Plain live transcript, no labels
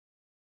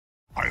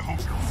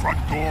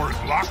front door is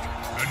locked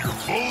and your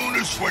phone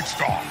is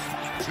switched off.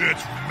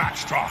 It's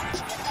match time,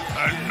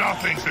 and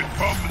nothing can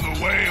come in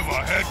the way of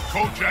a head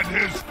coach and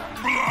his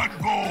Blood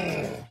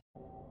Bowl.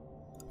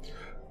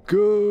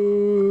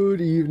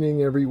 Good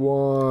evening,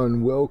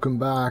 everyone. Welcome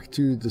back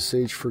to the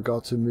Sage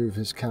forgot to move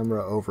his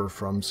camera over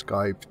from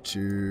Skype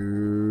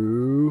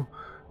to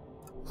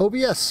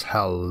OBS.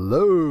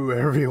 Hello,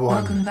 everyone.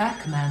 Welcome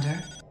back,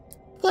 Commander.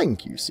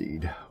 Thank you,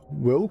 Seed.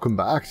 Welcome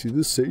back to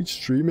the Sage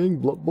streaming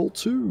Blood Bowl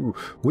 2.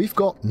 We've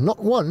got not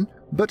one,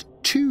 but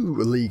two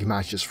league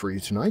matches for you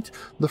tonight.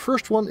 The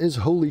first one is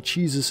Holy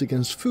Cheeses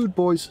against Food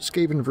Boys,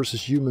 Skaven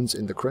versus Humans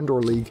in the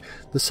Crendor League.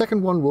 The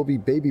second one will be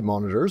Baby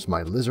Monitors,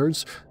 my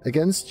lizards,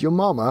 against Yo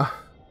Mama,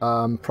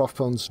 Prof.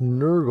 Phone's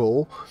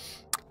Nurgle,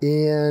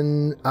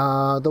 in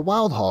the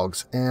Wild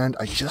Hogs. And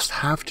I just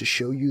have to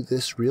show you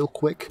this real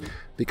quick,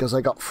 because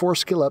I got 4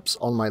 skill ups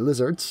on my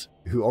lizards,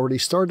 who already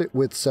started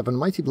with 7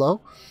 Mighty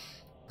Blow.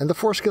 And the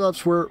 4 skill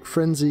ups were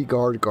Frenzy,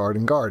 Guard, Guard,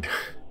 and Guard.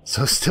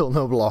 So still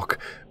no block,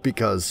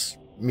 because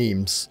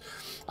memes.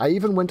 I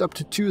even went up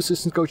to 2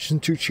 assistant coaches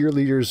and 2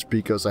 cheerleaders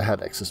because I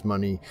had excess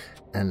money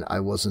and I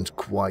wasn't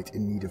quite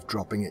in need of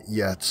dropping it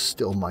yet.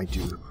 Still might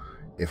do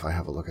if I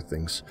have a look at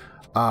things.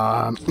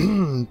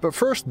 But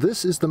first,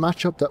 this is the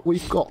matchup that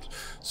we've got.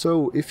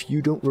 So if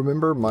you don't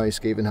remember, my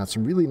Skaven had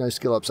some really nice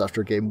skill ups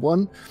after game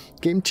 1.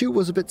 Game 2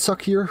 was a bit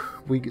suckier.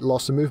 We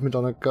lost a movement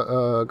on a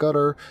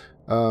gutter.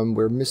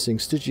 We're missing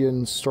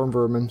Stygian, Storm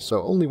Vermin,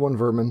 so only 1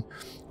 Vermin.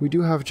 We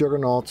do have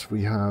Juggernaut,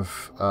 we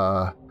have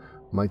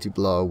Mighty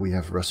Blow, we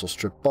have Wrestle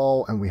Strip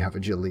Ball, and we have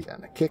Agility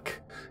and a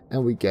Kick.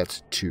 And we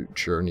get 2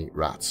 Journey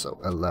Rats, so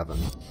 11.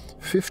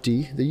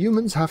 50, the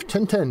humans have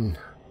 10-10.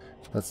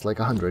 That's like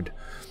 100.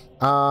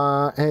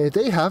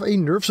 They have a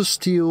Nerves of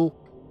Steel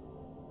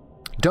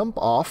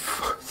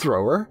dump-off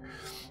thrower,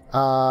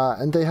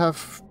 and they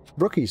have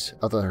rookies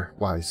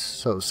otherwise,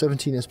 so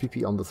 17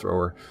 SPP on the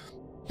thrower,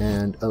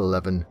 and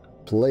 11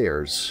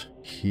 players.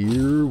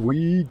 Here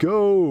we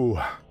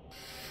go.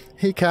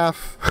 Hey,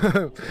 Calf.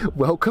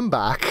 Welcome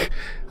back.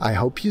 I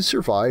hope you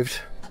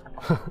survived.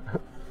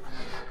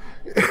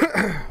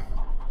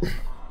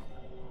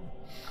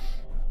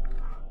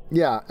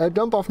 Yeah, a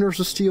dump off Nerves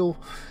of Steel.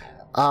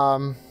 I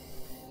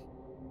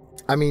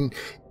mean,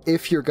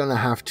 if you're gonna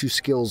have 2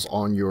 skills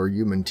on your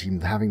human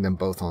team, having them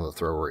both on the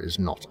thrower is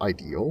not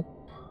ideal,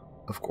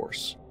 of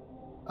course.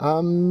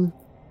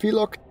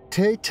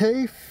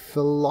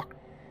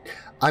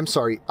 I'm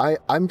sorry,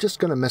 I'm just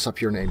gonna mess up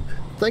your name.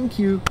 Thank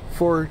you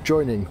for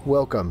joining.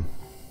 Welcome.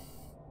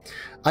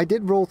 I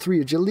did roll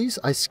 3 agilities.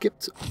 I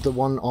skipped the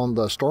one on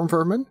the Storm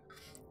Vermin.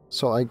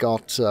 So I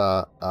got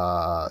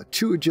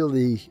 2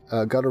 agility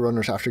gutter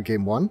runners after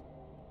game 1.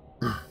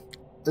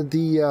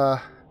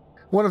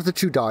 One of the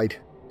 2 died,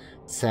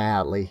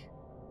 sadly.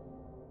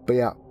 But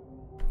yeah,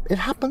 it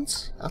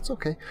happens. That's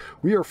okay.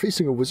 We are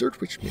facing a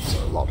wizard, which makes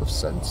a lot of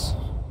sense.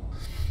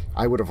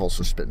 I would have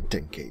also spent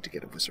 10k to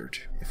get a wizard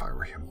if I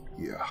were him.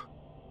 Yeah.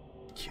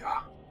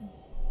 Yeah.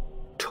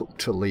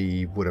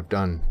 Totally would have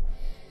done.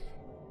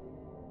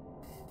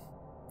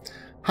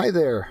 Hi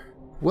there.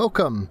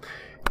 Welcome.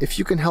 If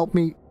you can help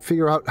me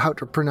figure out how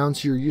to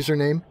pronounce your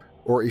username,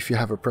 or if you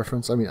have a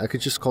preference, I mean, I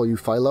could just call you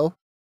Philo,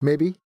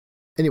 maybe?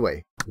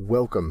 Anyway,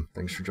 welcome.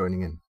 Thanks for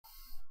joining in.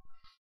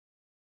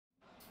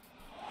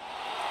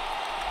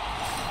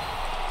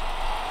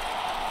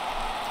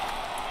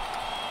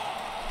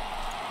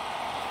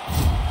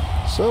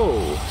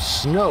 So,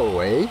 snow,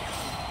 eh?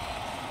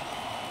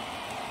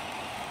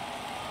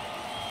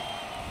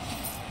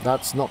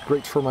 That's not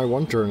great for my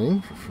 1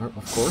 turning,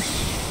 of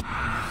course.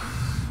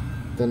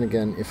 Then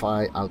again, if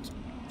I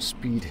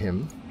outspeed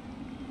him,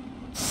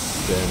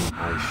 then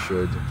I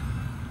should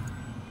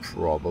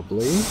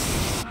probably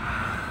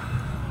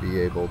be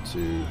able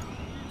to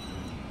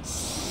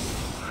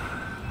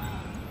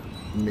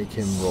make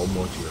him roll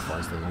more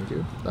TFIs than I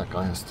do. That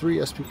guy has 3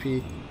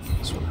 SPP,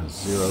 this one has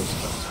 0,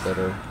 so that's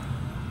better.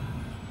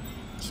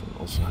 This one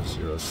also has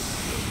 0, so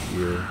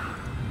we'll go here.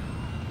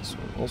 This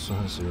one also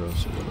has 0,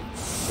 so we'll go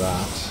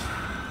that.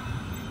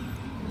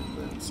 And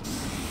then this.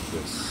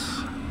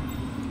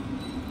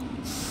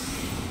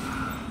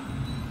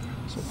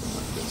 Something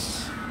like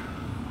this.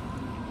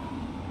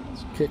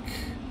 Let's kick.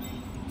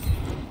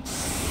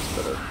 It's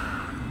better.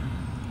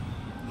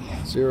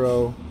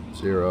 0,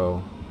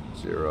 0,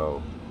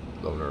 0.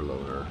 Loner,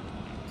 loner.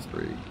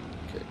 3.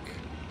 Kick.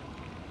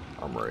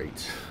 Armor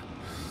 8.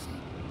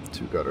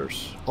 2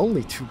 gutters.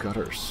 Only 2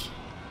 gutters.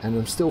 And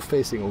I'm still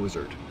facing a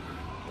wizard.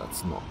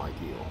 That's not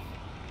ideal.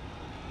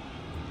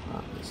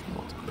 That is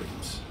not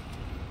great.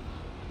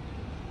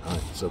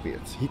 Alright, so be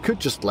it. He could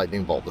just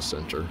lightning bolt the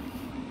center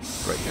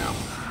right now.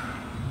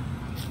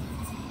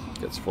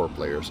 Gets 4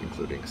 players,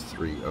 including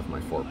 3 of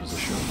my 4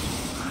 positions.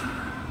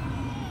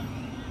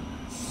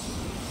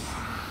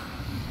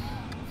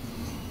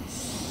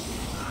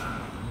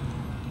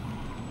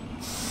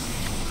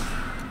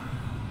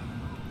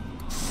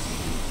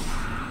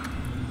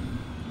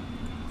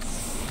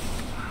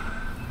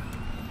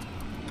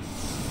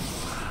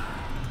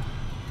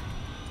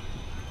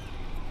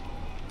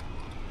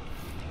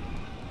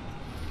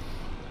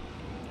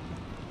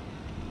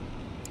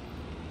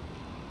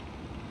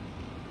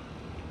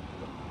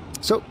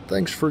 So,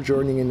 thanks for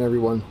joining in,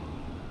 everyone.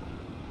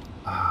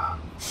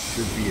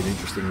 Should be an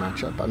interesting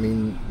matchup. I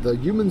mean, the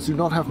humans do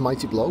not have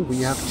Mighty Blow,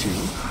 we have 2.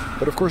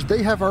 But of course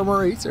they have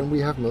Armor 8 and we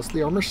have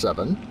mostly Armor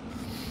 7.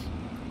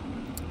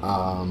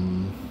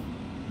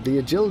 The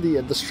Agility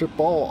and the Strip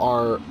Ball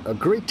are a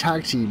great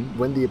tag team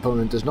when the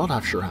opponent does not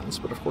have Sure Hands,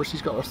 but of course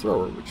he's got a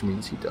Thrower, which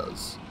means he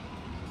does.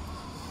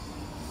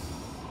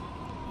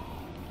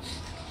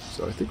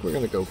 So I think we're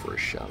going to go for a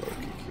shallow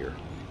kick here.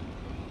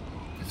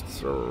 If the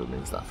Thrower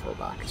remains that far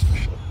back,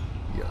 especially.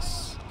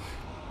 Yes.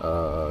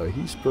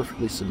 He's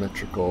perfectly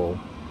symmetrical.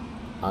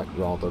 I'd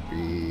rather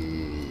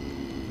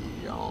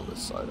be on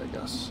this side, I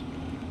guess.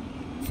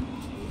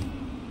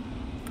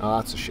 Oh,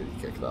 that's a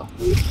shitty kick, though.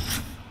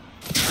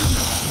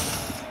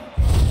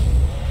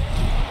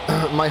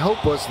 My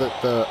hope was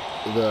that the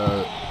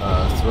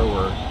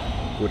thrower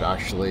would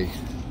actually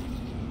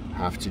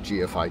have to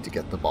GFI to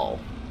get the ball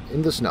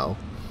in the snow.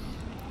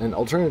 And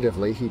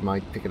alternatively, he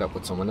might pick it up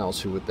with someone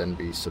else who would then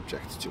be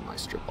subject to my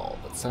strip ball.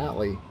 But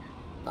sadly,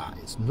 that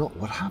is not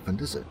what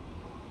happened, is it?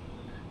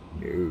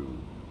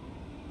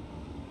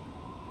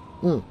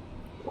 No.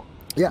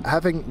 Yeah,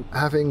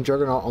 having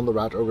Juggernaut on the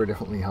Rat Ogre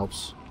definitely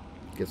helps.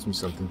 Gives me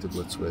something to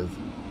blitz with.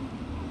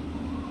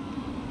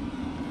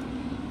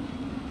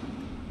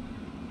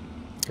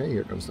 Okay,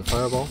 here comes the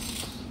Fireball.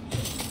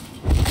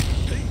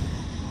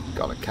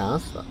 Got a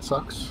cast, that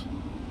sucks.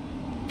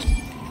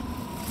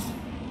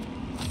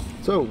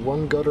 So,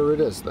 1 gutter it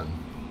is then.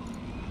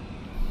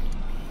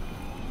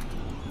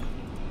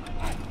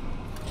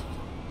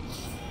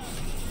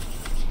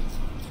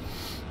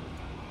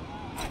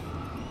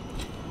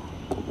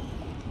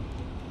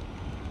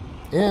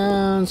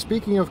 And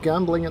speaking of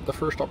gambling at the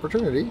first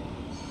opportunity,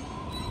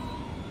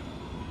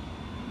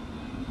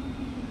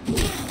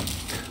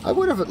 I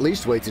would have at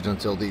least waited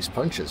until these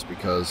punches,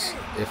 because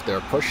if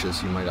they're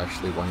pushes, you might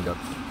actually wind up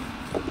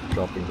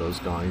dropping those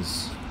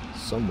guys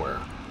somewhere.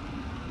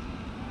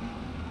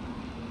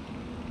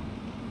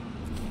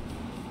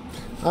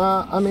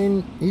 I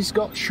mean, he's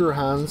got Sure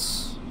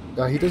Hands.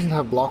 He doesn't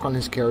have block on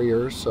his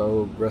carrier,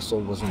 so wrestle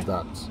wasn't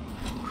that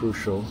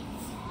crucial.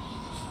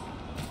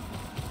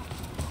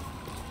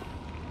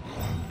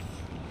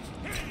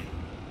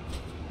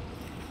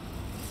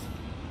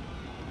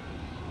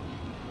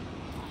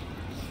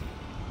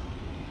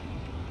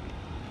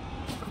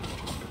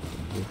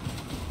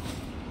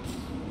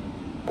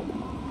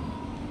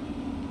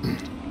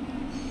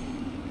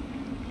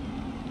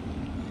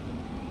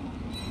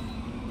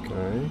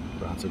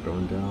 Rats are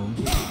going down.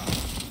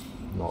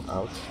 Not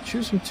out.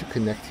 Choosing to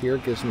connect here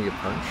gives me a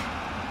punch.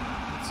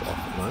 That's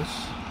awful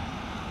nice.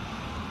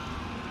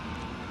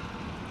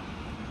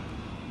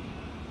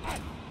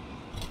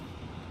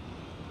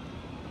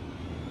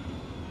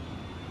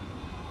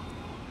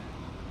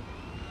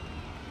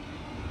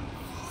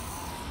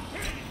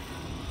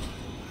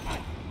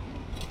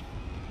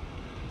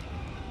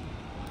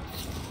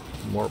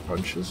 More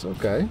punches.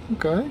 Okay,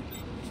 okay.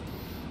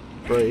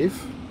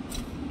 Brave.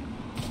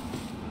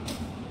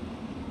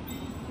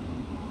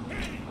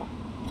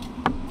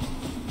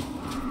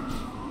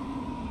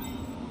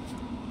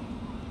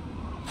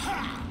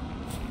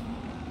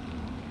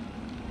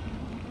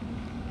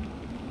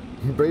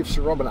 Brave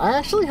Sir Robin. I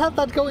actually had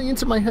that going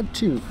into my head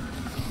too.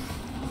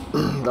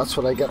 That's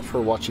what I get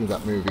for watching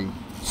that movie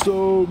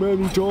so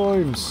many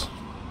times.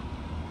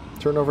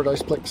 Turn over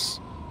dice, please.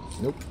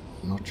 Nope,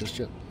 not just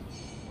yet.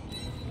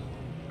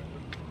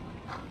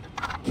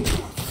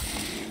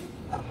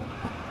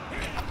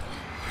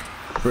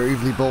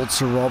 Bravely bold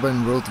Sir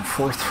Robin rode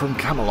forth from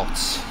Camelot.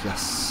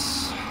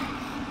 Yes.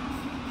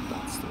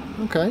 That's the...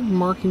 Okay,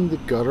 marking the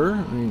gutter.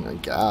 I mean, I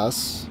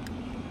guess.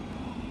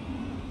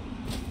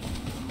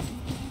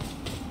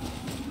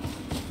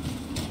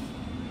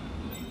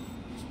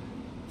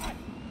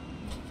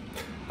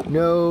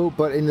 No,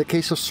 but in the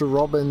case of Sir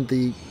Robin,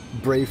 the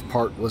brave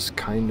part was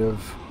kind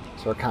of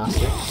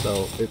sarcastic,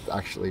 so it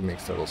actually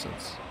makes total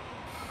sense.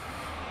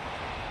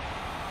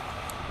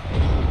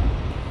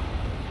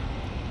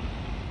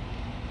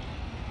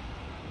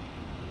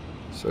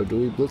 So do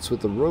we blitz with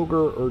the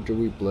Roger, or do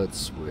we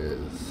blitz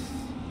with...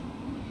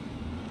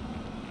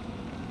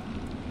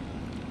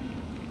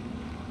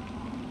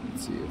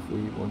 Let's see, if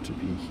we want to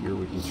be here,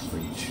 we need to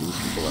bring 2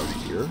 people out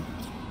here.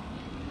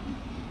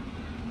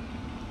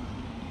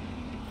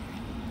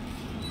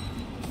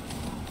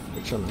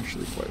 Which I'm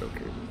actually quite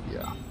okay with,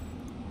 yeah.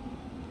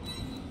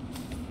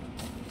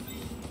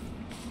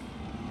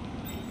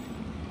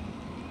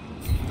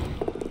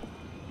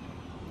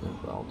 Yeah,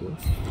 that'll do.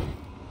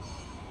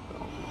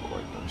 That'll do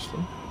quite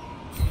nicely.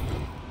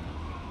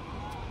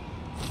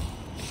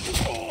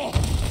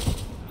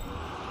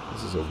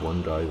 This is a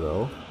 1 die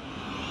though.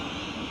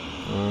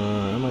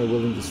 Am I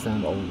willing to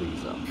stand all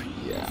these up?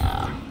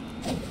 Yeah.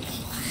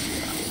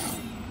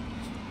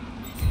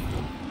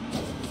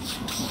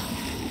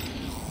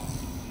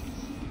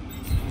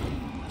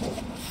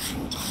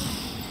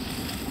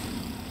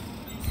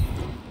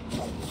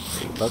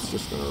 That's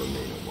just going to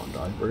remain in 1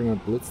 die. We're going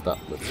to blitz that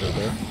blitzer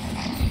there.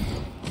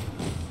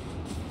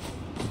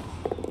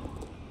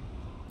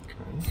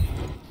 Okay.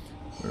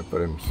 We're going to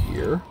Put him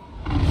here.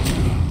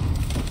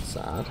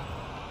 Sad.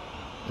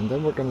 And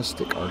then we're going to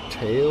stick our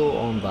tail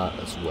on that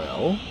as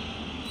well,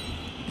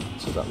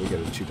 so that we get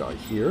a 2-die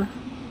here.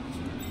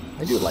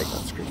 I do like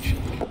that screen shake.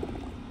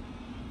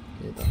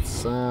 Okay, that's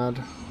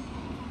sad.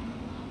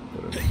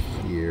 Put it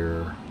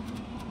here.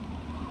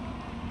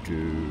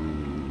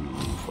 Do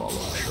follow,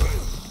 sure.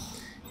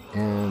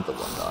 And the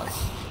 1-die.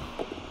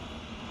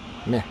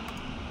 Meh.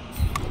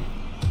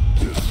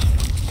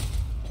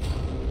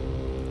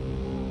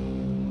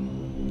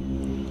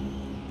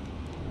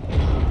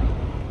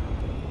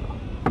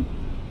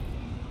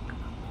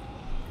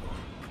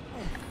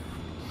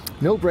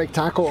 No break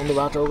tackle on the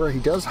Rat Ogre.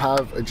 He does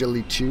have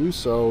agility 2,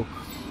 so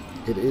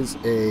it is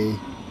a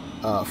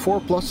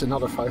 4+ and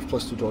not a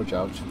 5+ to dodge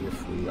out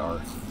if we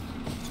are.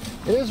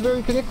 It is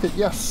very connected,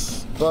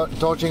 yes, but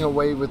dodging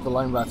away with the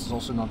line rats is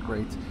also not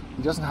great.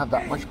 He doesn't have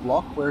that much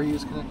block where he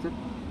is connected.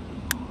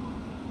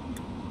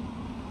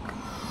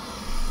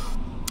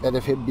 And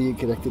if him being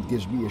connected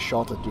gives me a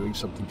shot at doing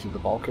something to the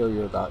ball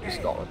carrier, that is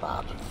not a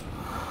bad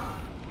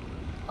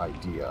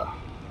idea.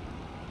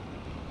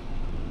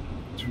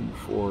 2,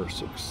 4,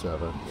 6,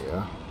 7,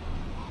 yeah.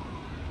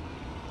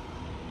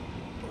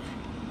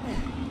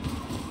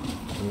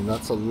 I mean,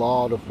 that's a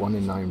lot of 1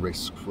 in 9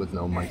 risks with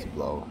no mighty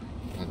blow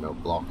and no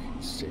block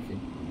he's taking.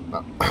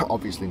 Well,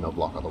 obviously no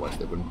block, otherwise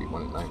they wouldn't be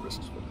 1 in 9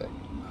 risks, would they?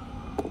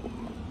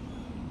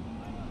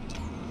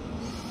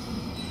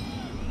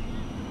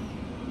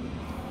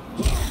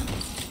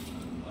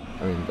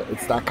 I mean,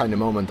 it's that kind of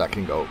moment that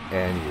can go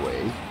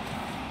anyway.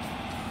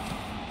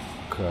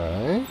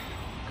 Okay.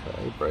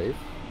 Okay, brave.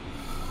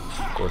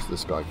 Of course,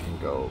 this guy can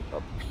go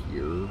up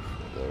here, or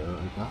there,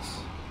 I guess.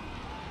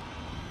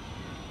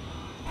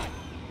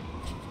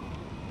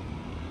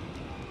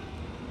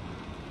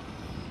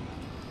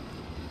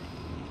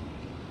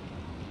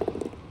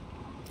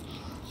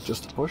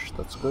 Just a push,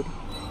 that's good.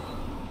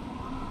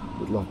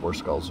 Would love more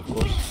skulls, of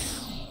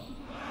course.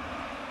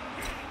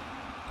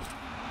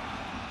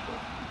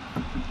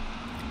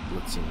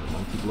 Let's see, the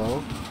mighty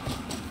blow.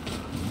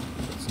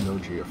 That's no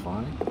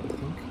GFI, I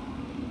think.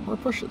 More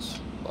pushes.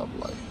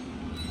 Lovely.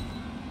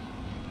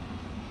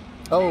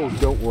 Oh,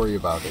 don't worry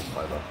about it,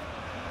 Philo.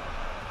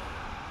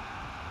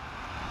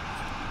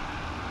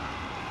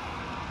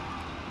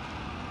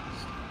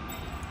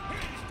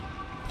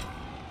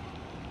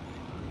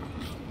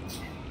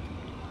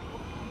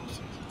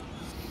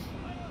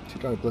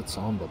 Two-die blitz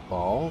on the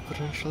ball,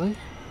 potentially.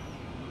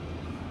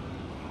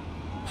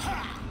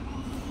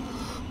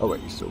 Oh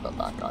wait, you still got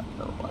that guy.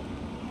 Never mind.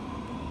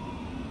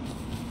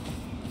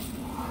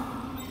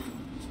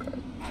 Okay.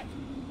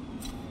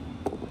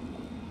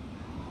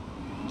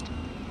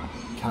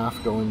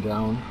 Calf going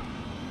down.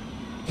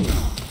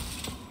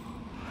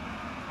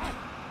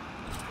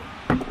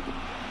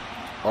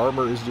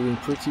 Armor is doing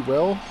pretty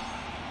well.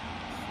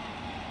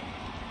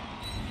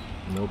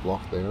 No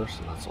block there,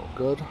 so that's all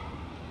good.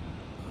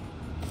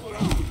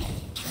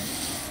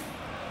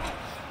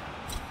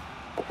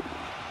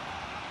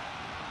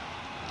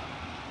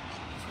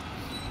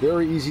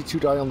 Very easy to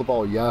die on the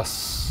ball,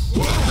 yes.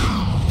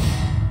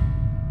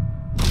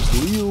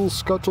 Wheel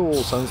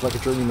Scuttle sounds like a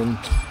journeyman.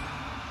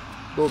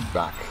 Go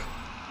back.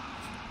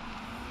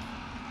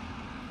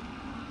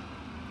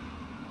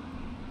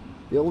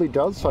 The only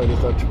downside is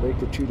that to make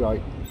the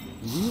 2-die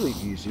really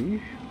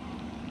easy.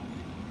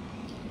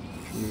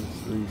 2,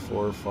 3,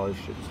 4, 5,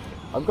 6.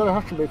 I'm gonna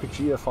have to make a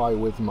GFI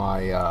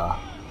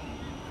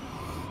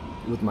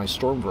with my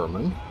Storm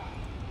Vermin.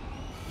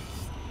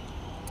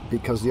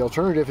 Because the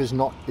alternative is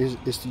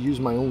to use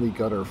my only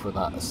gutter for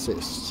that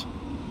assist.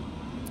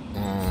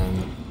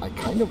 And I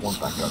kind of want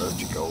that gutter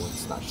to go and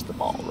snatch the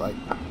ball, right?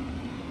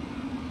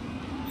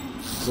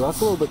 So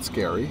that's a little bit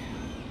scary.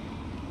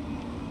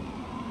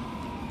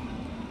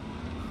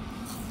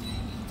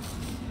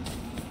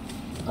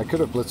 I could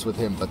have blitzed with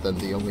him, but then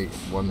the only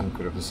one who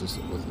could have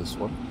assisted was this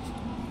one.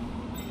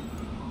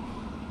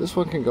 This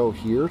one can go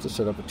here to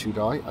set up a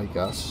 2-die, I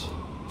guess.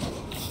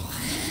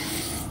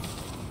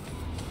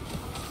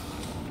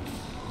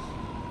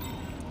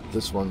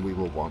 This one we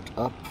will want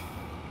up.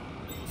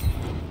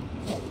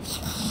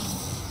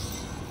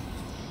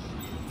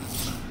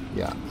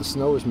 Yeah, the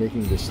snow is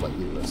making this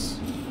slightly less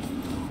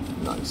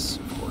nice,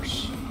 of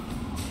course.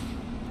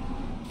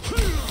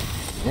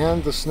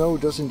 And the snow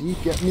does indeed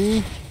get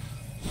me.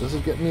 Does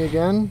it get me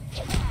again?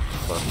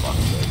 For fuck's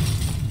sake.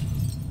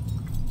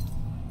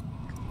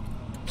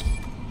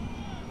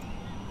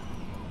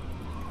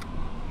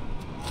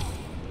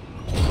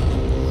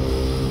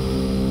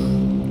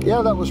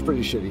 Yeah, that was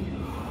pretty shitty.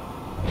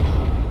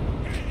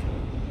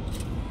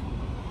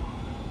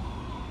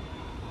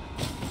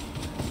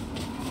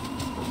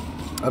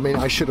 I mean,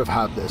 I should have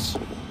had this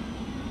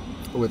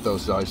with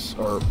those dice,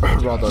 or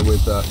rather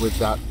with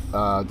that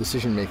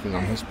decision making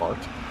on his part.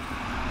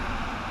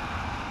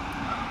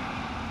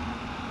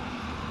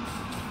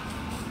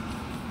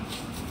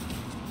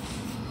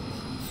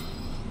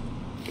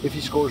 If he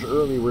scores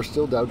early, we're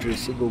still down to a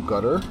single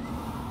gutter.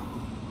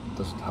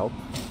 Doesn't help.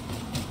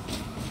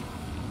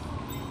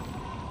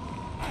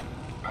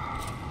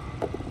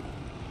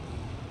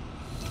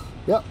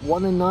 Yep,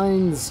 1 and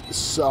 9s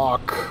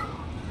suck.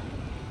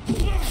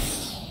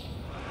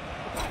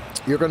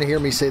 You're going to hear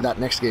me say that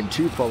next game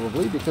too,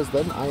 probably, because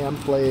then I am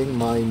playing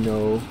my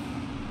no.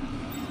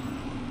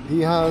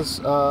 He has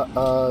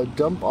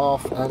dump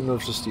off and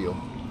nerves of steel.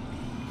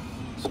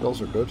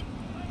 Spells are good.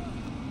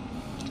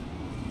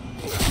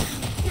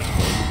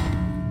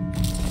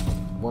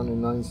 1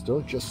 and 9s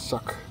don't just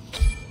suck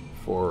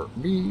for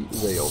me,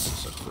 they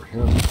also suck for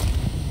him.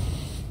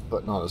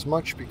 But not as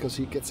much because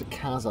he gets a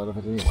Kaz out of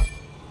it anyway.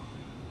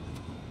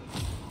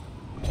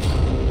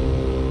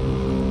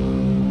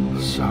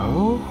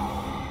 So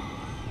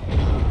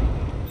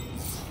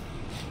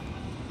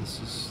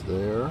this is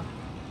there.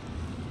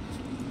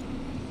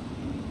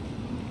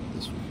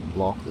 This we can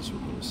block, this we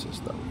can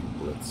resist, that we can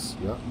blitz.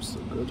 Yep,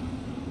 still good.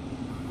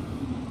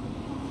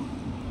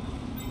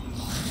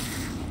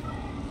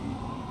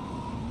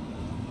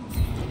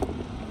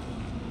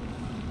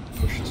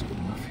 Push is good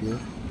enough here.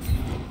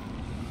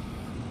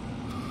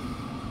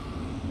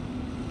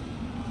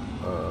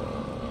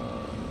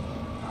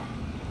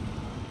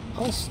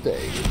 I'll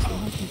stay, because then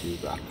I can do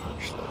that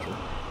punch ledger.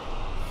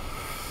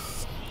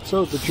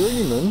 So the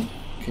journeyman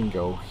can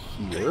go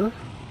here.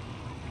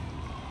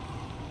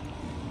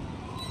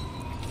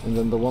 And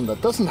then the one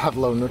that doesn't have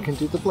loner can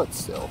do the blitz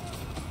still.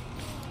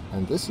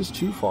 And this is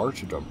too far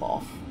to dump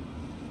off.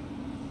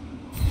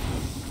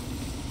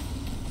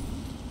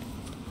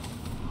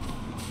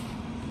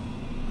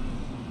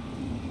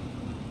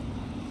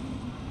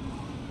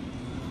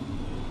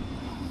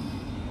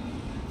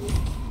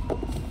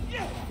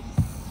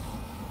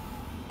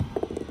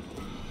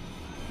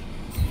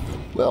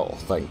 Well,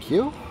 thank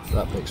you.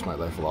 That makes my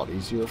life a lot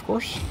easier, of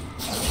course.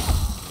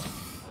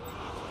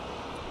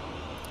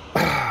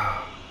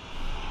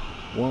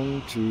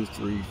 1, 2,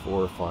 3,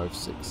 4, 5,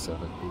 6,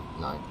 7,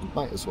 8, 9. We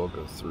might as well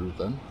go through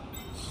then.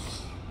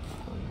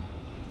 1,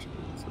 2,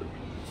 3.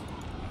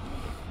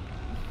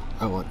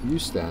 I want you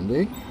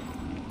standing.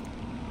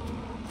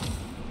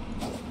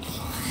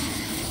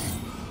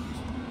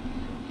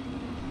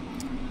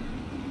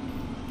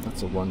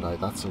 That's a 1 die.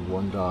 That's a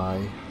 1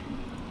 die.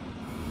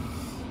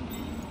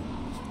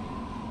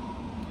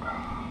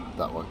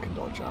 That one can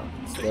dodge out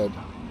instead.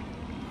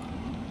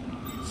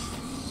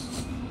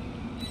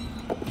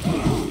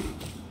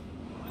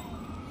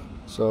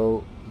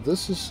 So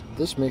this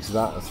makes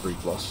that a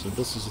 3+. So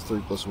this is a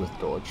 3+ with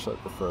dodge, so I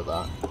prefer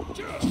that.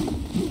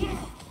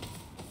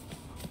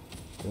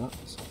 Yeah,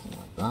 something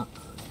like that.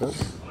 Very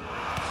good.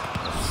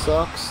 That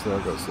sucks. There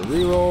goes the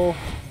reroll.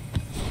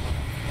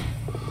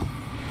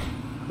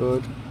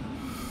 Good.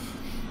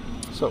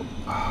 So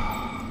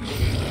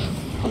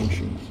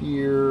punching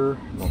here,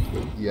 not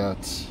good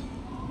yet.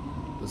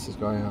 This is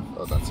going to have,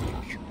 oh, that's a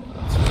catcher. Yeah,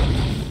 that's good.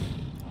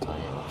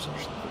 Tying it up is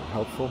actually pretty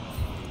helpful.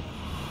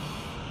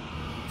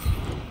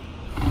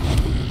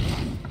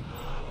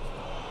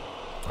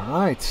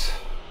 Alright.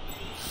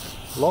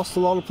 Lost a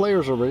lot of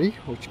players already,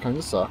 which kind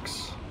of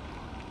sucks.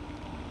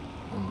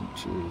 1,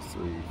 2,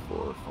 3,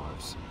 4, 5,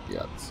 6.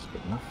 Yeah, this is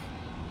good enough.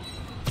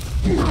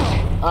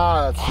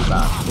 Ah, that's too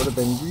bad. Would have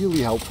been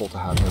really helpful to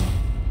have him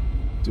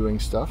doing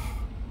stuff.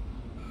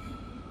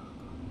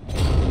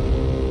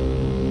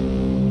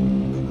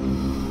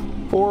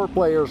 Four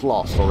players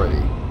lost already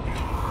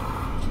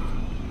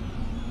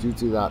due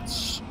to that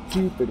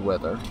stupid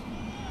weather.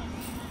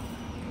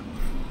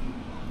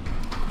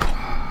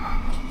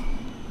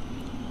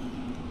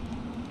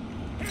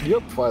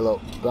 Yep, Philo,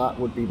 that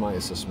would be my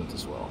assessment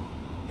as well.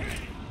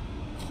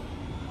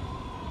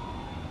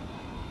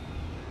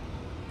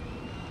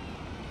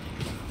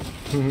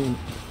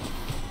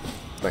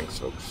 Thanks,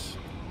 folks.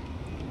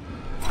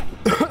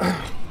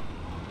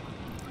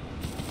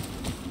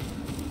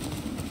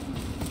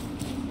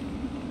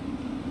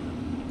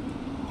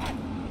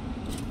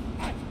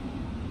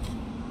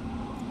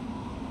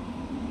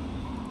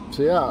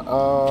 So yeah,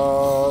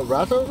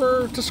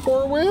 Ratover to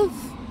score with?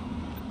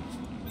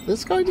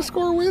 This guy to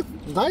score with?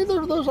 Neither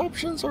of those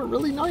options are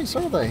really nice,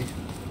 are they?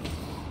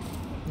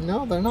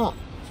 No, they're not.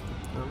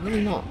 They're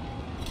really not.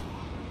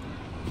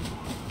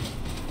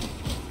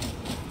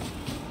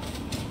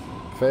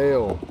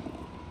 Fail.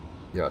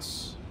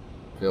 Yes.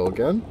 Fail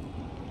again.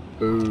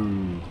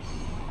 Boo.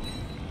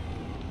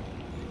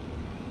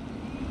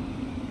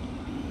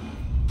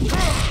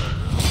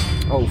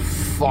 Oh,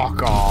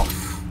 fuck off.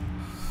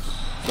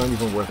 It's not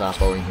even worth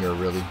appoing here,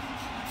 really.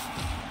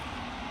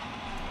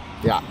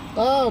 Yeah.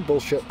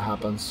 Bullshit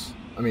happens.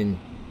 I mean,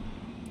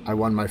 I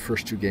won my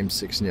first 2 games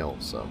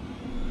 6-0, so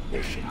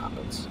bullshit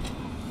happens.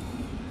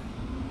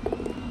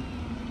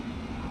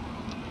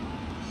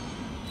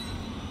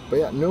 But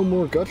yeah, no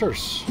more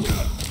gutters.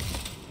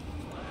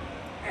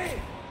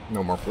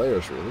 No more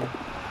players, really.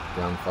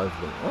 Down 5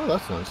 of them. Oh,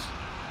 that's nice.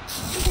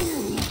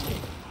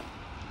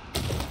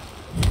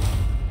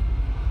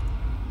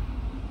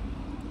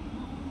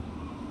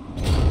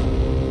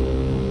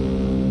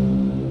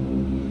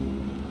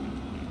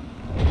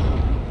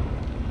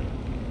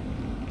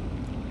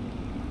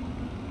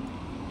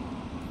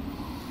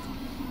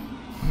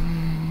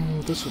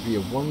 This would be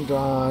a 1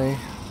 die.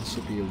 This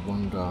would be a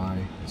 1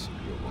 die. This would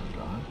be a 1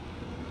 die.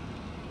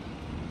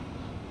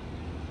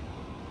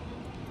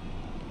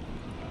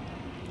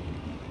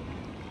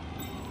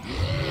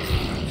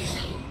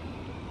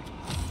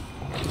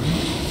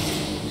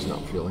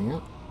 feeling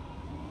it.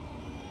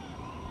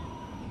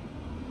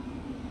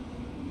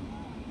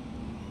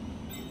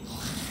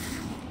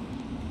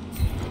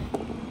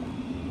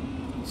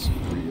 It's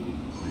really, really,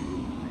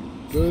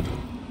 really good.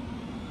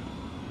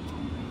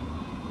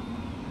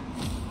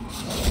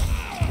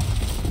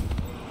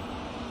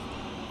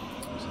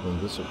 So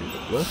then this will be the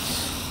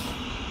blitz.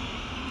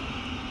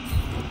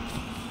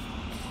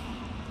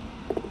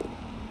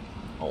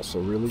 Also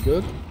really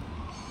good.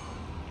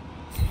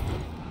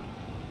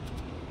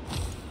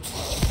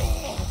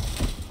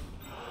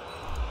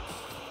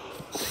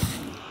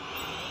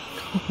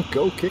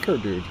 Go kicker,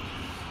 dude.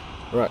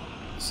 Right,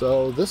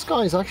 so this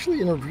guy is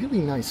actually in a really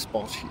nice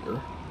spot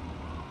here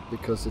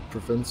because it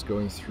prevents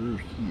going through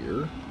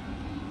here.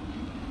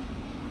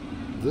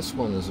 This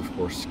one is of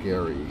course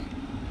scary.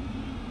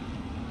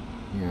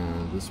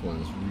 Yeah, this one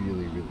is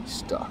really, really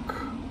stuck.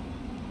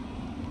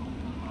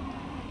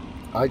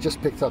 I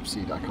just picked up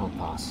seed, I can't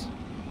pass.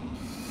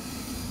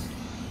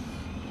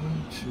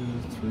 1, 2,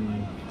 3,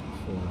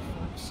 4,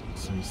 5, 6.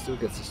 So he still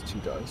gets his 2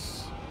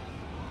 dice.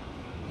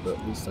 But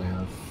at least I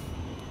have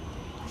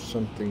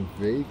something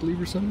vaguely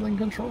resembling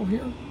control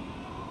here.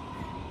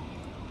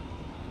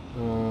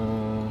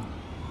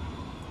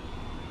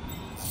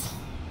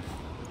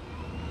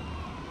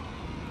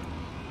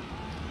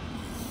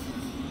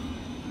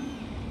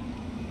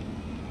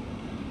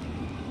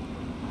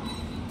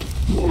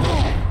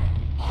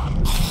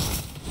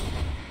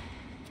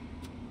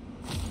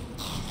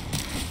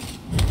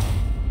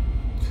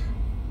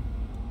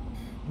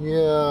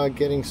 Yeah,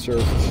 getting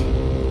served.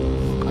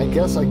 I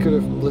guess I could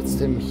have blitzed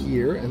him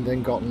here and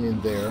then gotten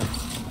in there.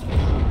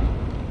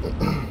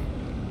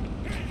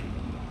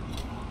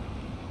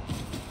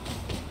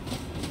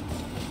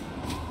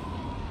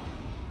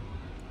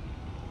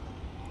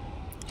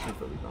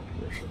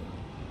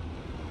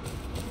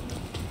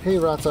 Hey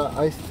Rata,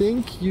 I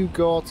think you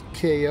got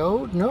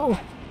KO'd? No.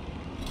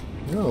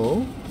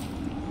 No.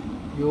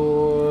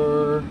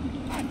 You're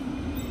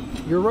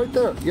right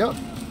there. Yep.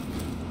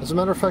 As a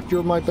matter of fact,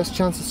 you're my best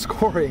chance at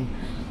scoring.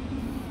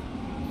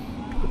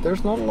 But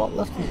there's not a lot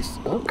left in this.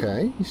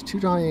 Okay, he's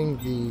 2-dying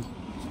the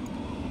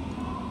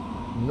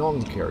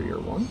non-carrier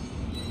one.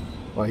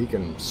 Well, he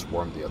can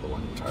swarm the other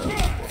one entirely.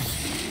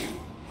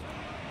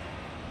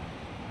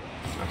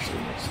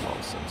 Actually makes a lot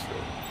of sense,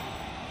 really.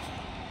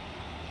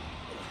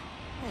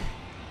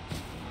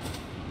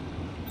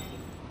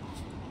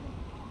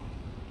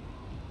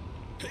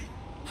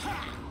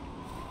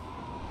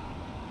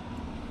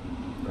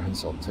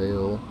 Prehensile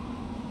tail.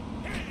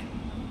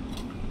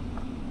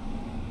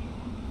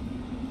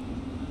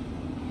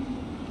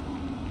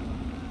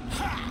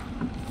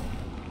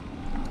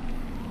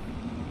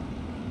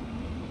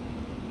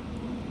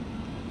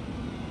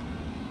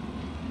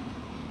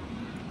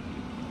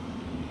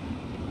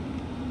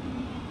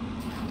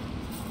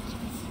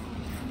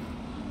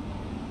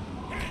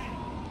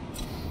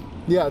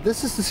 Yeah,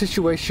 this is the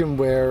situation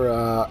where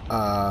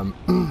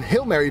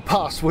Hail Mary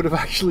pass would have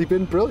actually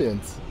been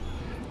brilliant.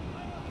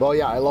 Well,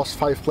 yeah, I lost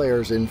 5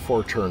 players in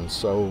 4 turns,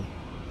 so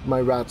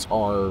my rats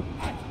are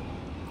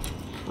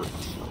pretty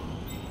low.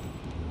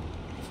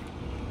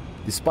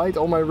 Despite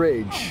all my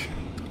rage.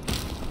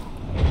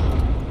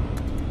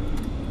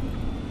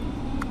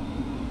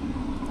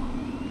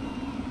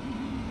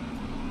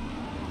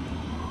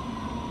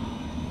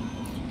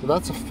 So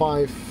that's a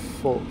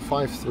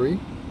 5-3.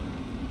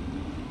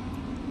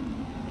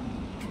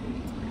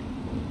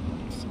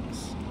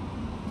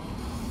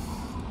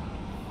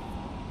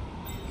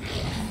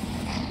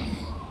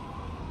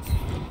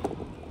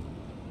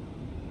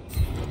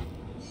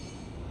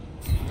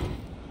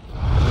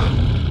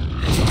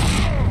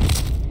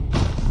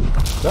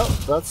 No,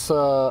 that's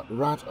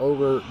Rat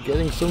Ogre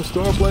getting some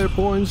star player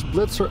points.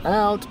 Blitzer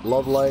out.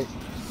 Lovely.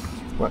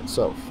 Right,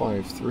 so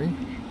 5-3.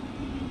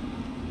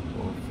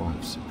 4,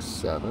 5, 6,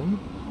 7.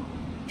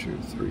 2,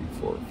 3,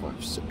 4,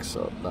 5, 6.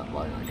 So that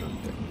line I can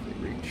technically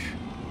reach.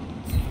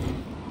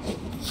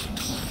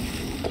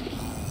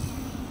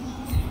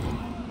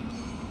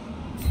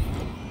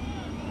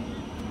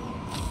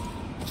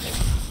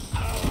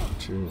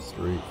 Two,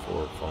 3,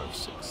 4, 5,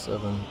 6,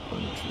 7.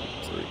 1, 2,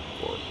 3,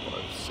 4,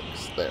 5,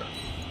 6. There.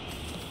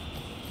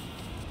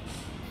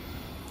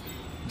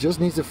 Just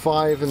needs a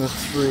 5 and a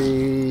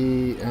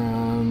 3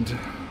 and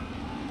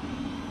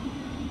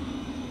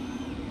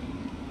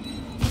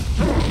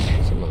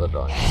some other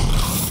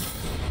dice.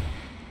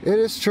 It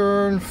is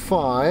turn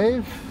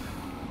 5.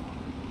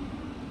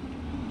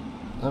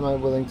 Am I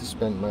willing to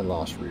spend my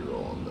last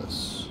reroll on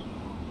this?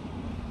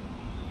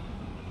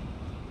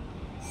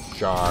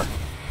 Sure.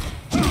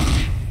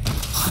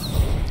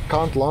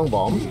 Can't long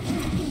bomb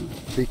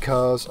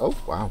because oh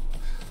wow.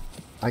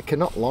 I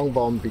cannot long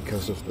bomb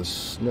because of the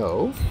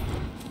snow.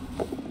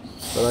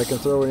 But I can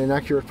throw an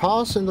inaccurate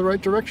pass in the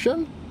right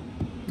direction.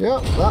 Yeah,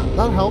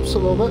 that helps a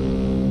little bit.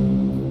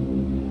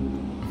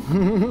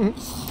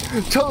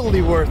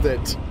 Totally worth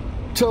it.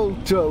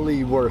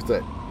 Totally worth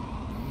it.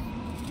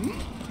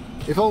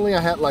 If only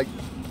I had, like,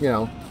 you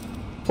know,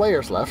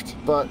 players left,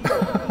 but...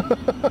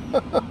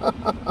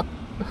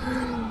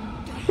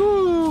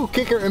 Ooh.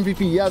 Kicker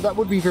MVP. Yeah, that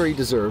would be very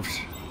deserved.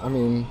 I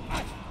mean,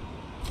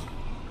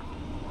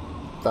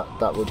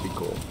 that would be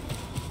cool.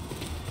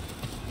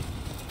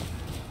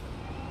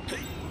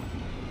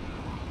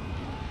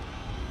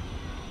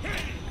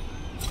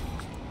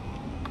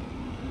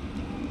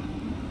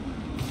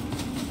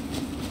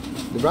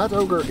 The Rat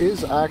Ogre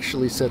is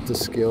actually set to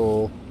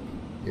skill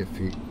if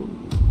he...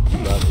 Ooh,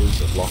 that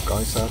is a block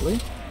guy, sadly.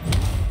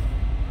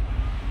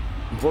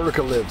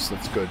 Vortica lives,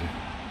 that's good.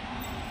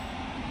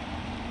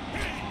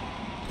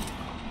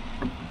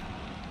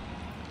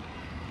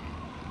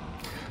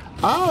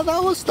 Ah,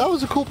 that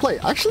was a cool play.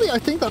 Actually, I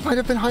think that might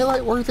have been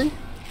highlight worthy.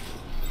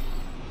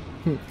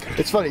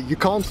 It's funny, you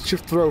can't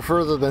throw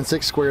further than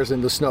 6 squares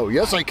in the snow.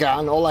 Yes, I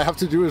can. All I have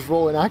to do is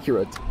roll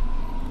inaccurate.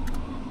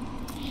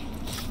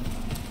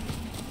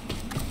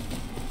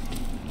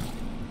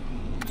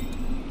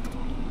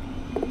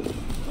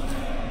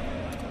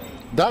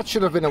 That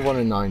should have been a 1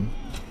 in 9.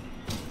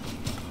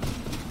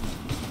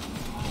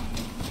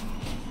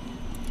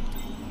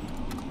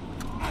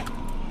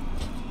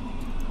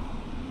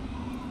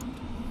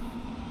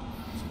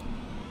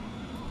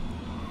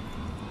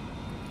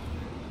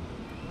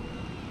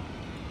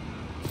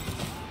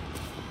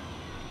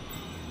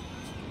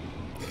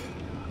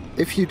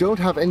 If you don't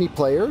have any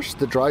players,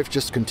 the drive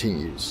just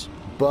continues.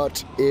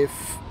 But if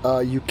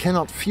you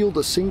cannot field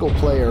a single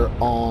player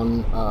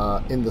on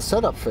in the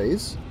setup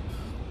phase,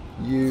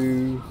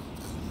 the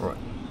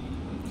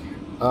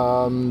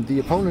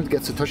opponent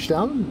gets a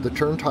touchdown, the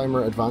turn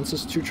timer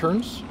advances 2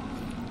 turns,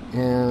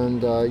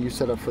 and you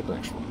set up for the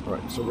next one.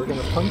 Alright, so we're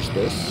going to punch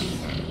this.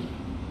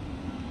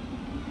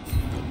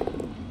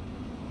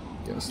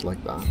 Yes,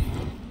 like that.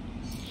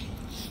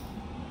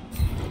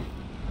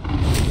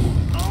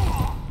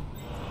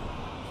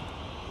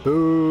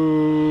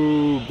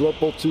 Boo! Blood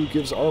Bowl 2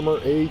 gives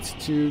armor 8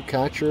 to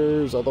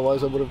catchers,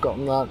 otherwise I would have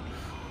gotten that.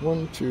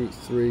 1, 2,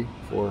 3,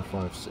 4,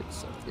 5, 6,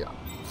 7. Yeah.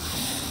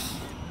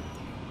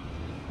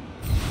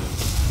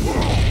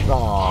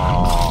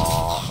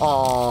 Aww.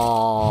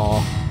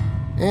 Aww.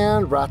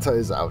 And Rata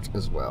is out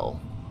as well.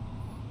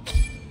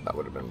 That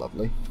would have been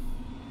lovely.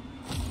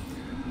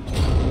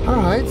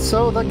 Alright,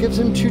 so that gives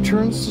him 2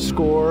 turns to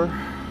score.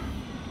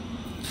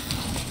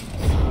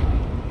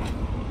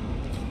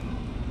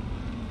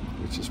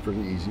 Which is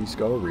pretty easy. He's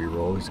got a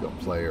reroll, he's got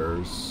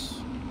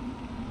players.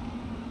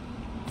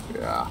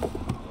 Yeah.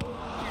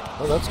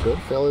 Oh, that's good.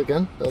 Fail it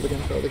again. Fail it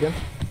again. Fail it again.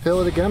 Fail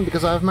it again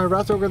because I have my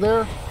Rat over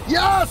there.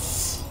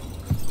 Yes!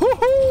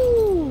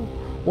 Woohoo!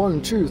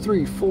 1, 2,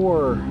 3,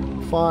 4,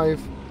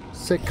 5,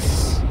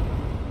 6,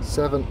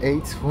 7,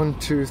 8. 1,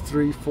 2,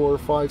 3, 4,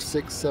 5,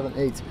 6, 7,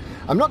 8.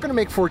 I'm not going to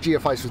make 4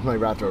 GFIs with my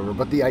Rat over,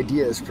 but the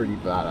idea is pretty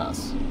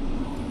badass.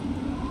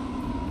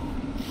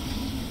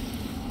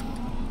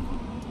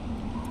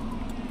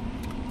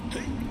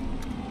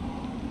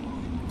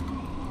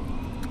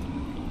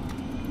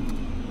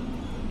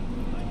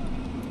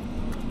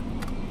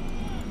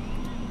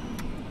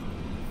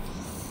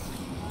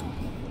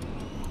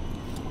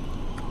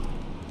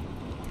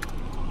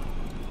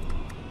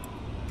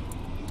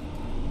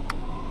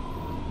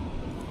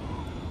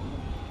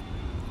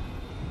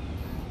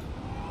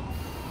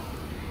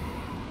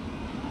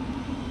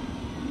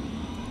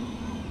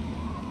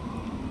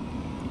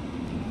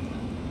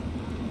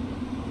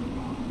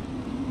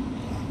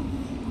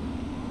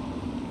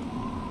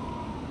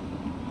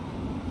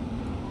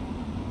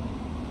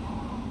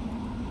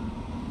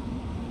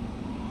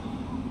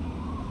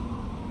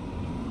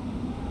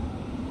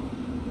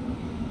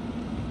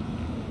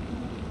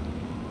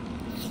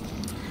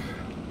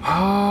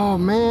 Oh,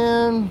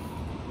 man.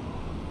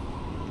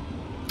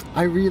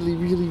 I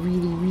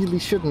really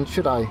shouldn't,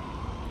 should I?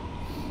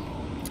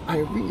 I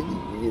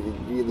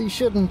really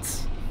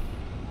shouldn't.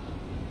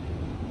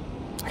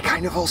 I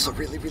kind of also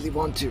really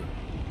want to.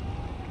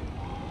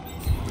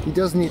 He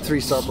does need 3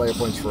 star player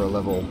points for a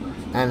level,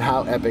 and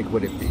how epic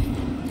would it be?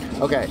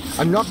 Okay,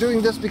 I'm not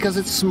doing this because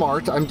it's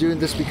smart, I'm doing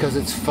this because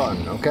it's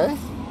fun, okay?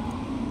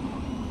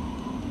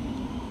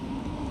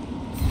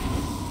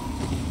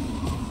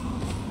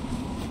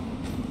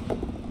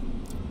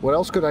 What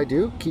else could I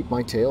do? Keep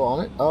my tail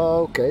on it.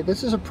 Okay,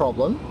 this is a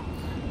problem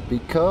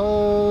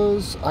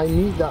because I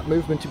need that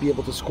movement to be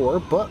able to score,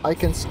 but I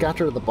can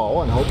scatter the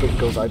ball and hope it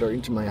goes either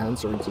into my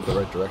hands or into the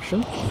right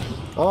direction.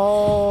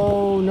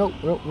 Oh, no,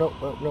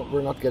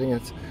 we're not getting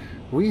it.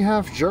 We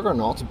have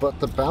Juggernaut, but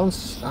the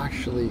bounce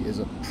actually is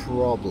a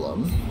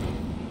problem.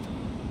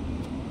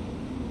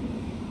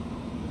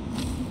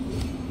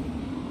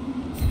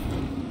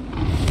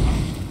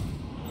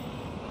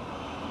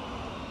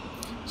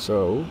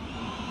 So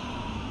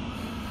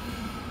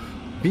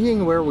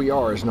being where we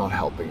are is not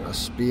helping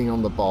us. Being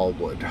on the ball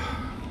would.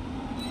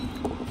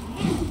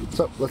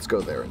 So, let's go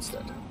there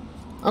instead.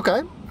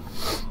 Okay.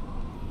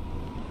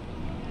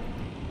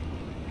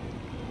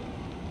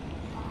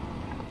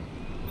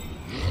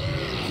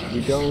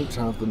 We don't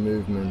have the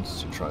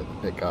movements to try to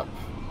pick up,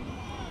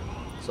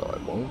 so I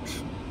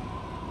won't.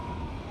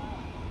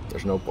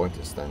 There's no point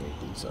in standing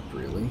these up,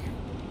 really.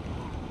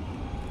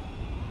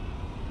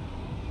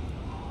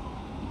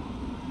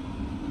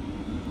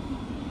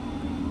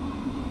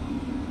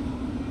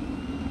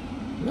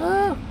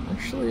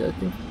 Actually, I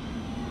think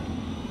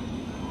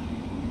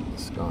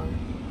this guy.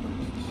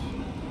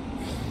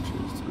 2,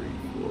 3,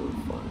 4,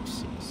 5,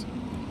 6, 7,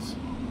 8.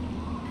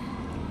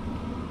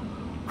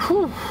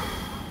 Whew.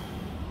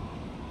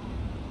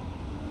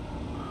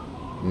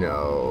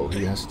 No,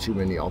 he has too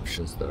many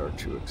options that are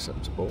too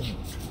acceptable. 1, 2, 3,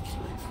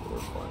 4,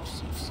 5,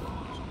 6, 7.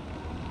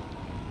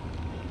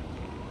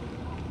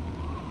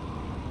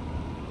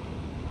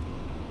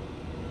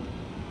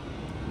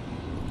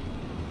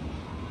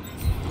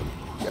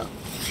 Yeah,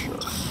 sure.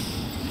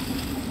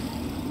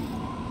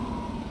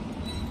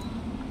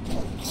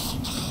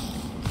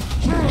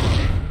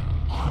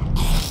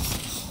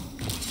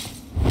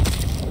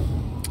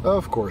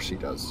 Of course he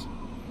does.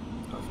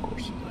 Of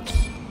course he does.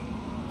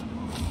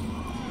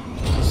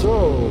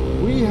 So,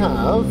 we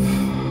have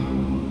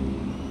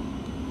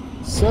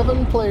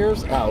 7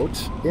 players out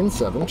in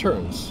 7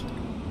 turns.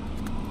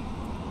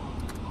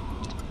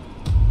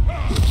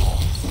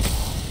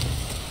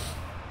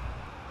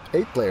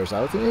 Eight players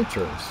out in 8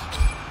 turns.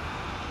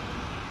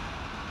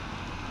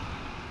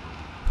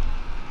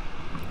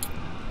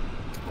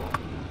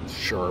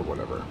 Sure,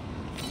 whatever.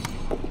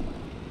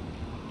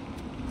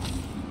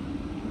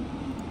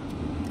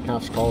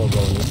 Calf's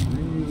collarbone is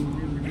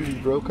really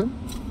broken.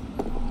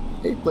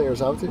 8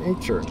 players out in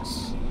 8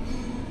 turns.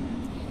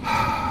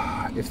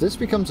 If this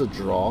becomes a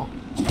draw...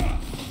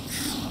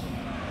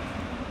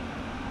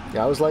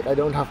 Yeah, I was like, I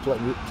don't have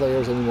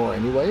players anymore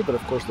anyway, but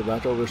of course the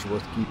Rat Ogre's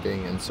worth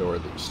keeping, and so are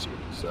these 2.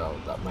 So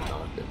that might not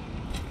have been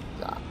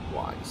that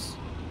wise.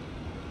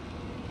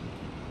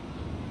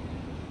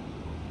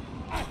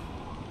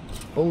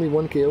 Only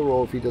 1 KO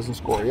roll if he doesn't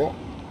score yet.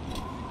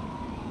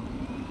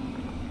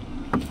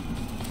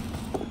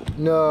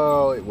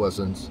 No, it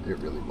wasn't. It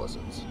really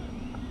wasn't.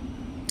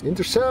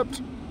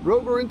 Intercept!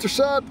 Roger,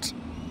 intercept!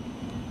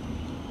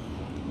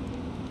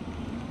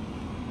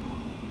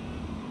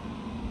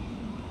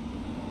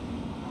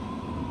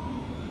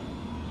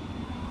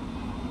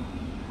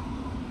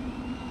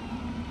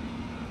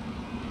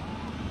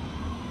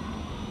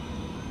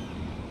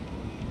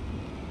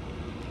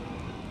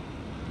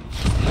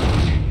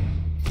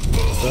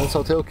 That's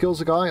how Tail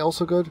kills a guy,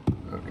 also good?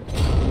 Okay.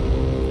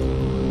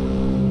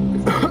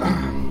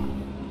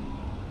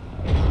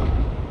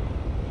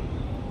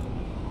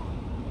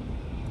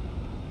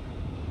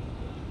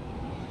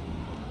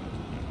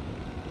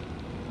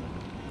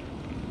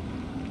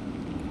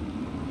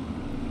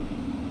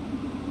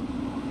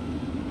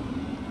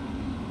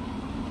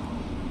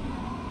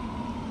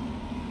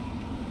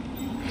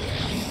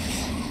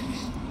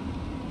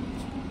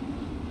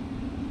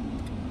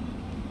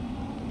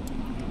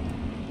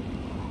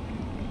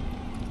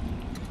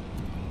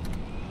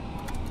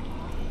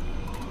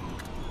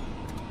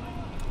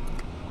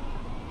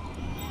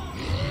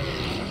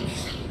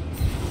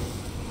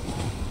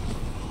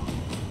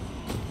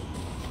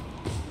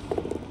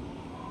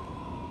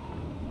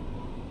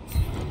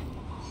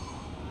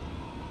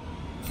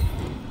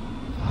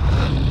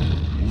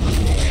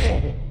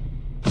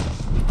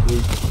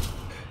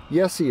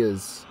 Yes, he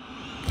is.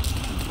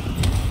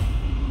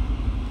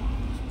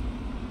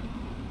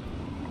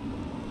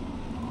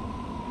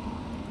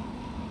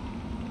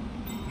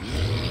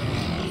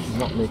 He's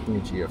not making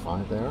a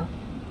GFI there.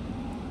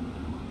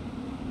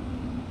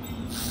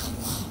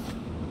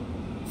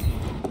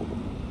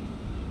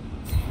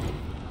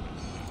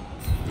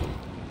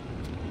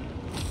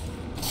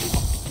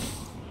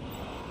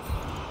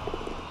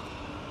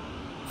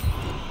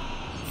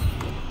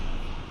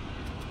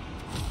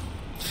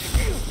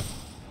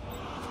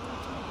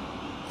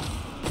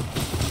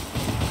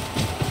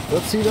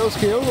 Let's see those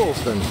KO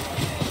rolls then.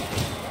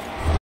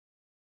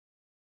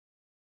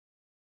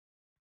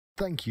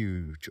 Thank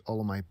you to all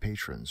of my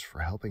patrons for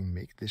helping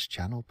make this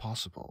channel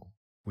possible.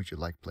 Would you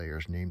like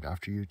players named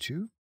after you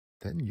too?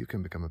 Then you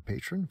can become a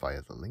patron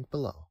via the link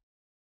below.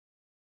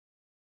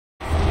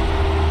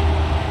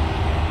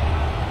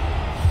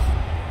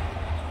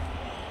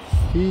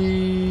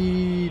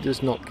 He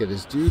does not get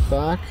his dude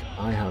back.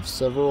 I have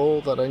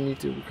several that I need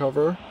to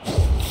recover.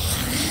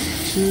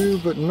 2,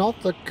 but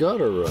not the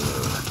gutter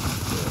runner.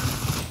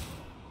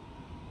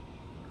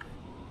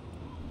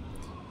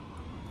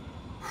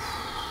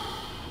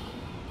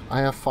 I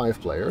have 5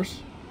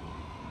 players.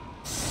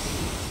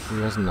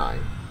 He has 9.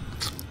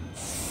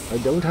 I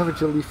don't have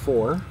agility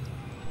 4.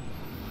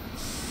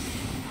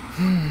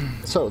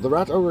 So, the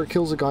Rat Ogre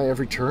kills a guy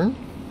every turn.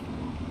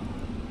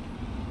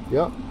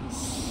 Yep.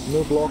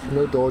 No block,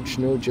 no dodge,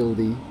 no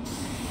agility.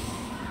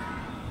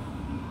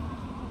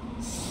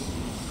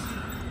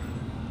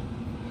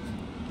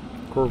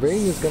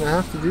 Corvain is gonna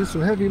have to do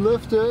some heavy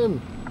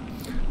lifting.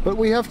 But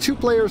we have 2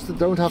 players that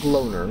don't have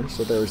loner,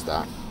 so there's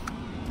that.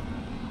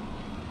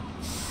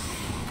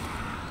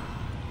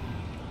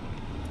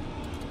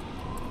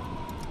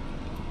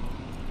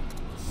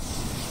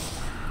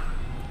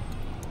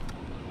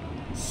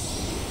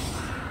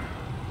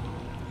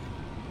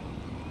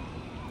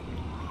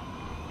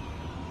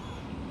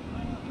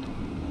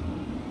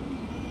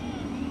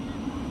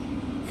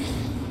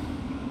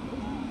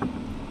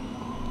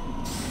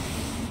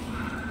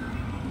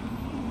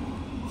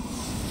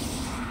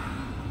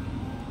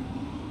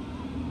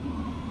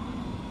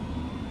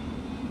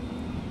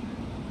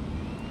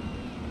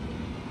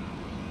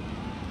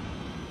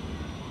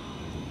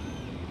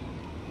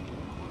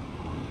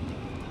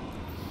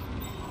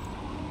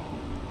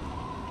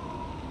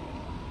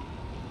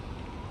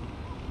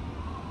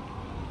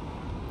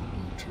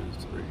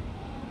 3.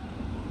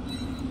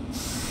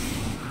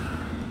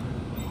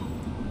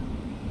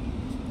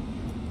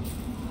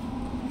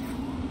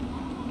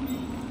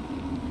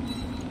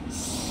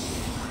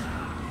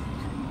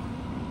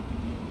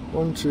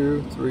 One,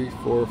 2, 3,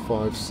 4,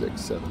 5,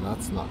 6, 7.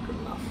 That's not good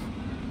enough.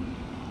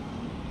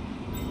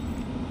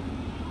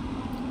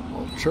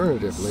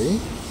 Alternatively,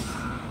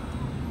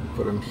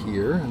 put him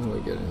here, and then we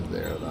get in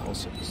there. That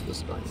also puts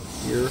this guy in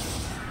here.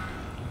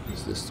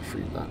 Use this to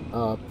free that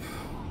up.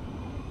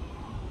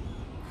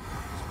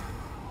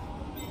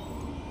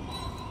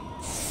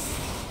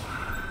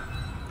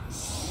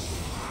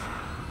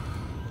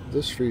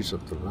 This frees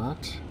up the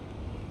rat.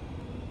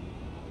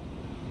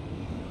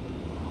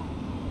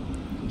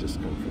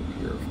 Just come from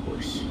here, of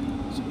course.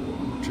 So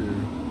 1, 2,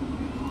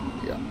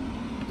 yeah.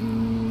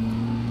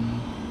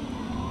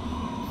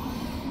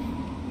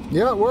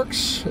 Yeah, it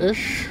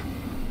works-ish.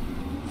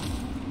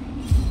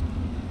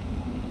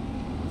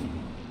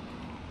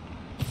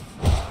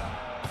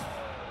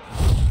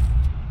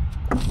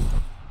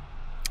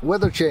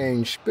 Weather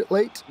change, bit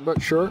late,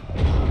 but sure.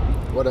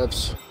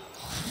 Whatevs.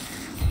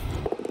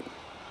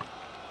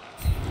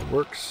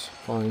 Works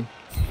fine.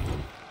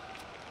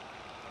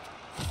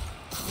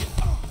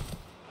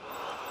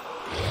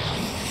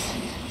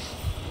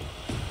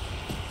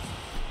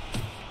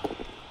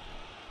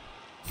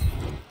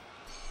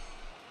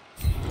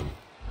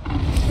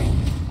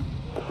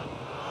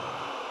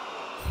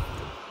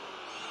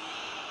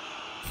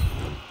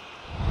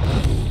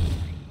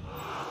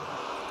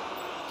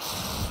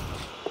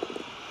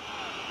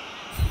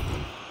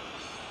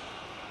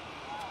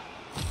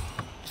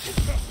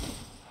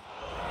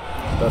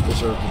 That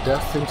deserved a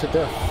death into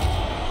death,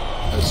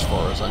 as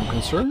far as I'm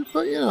concerned,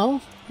 but you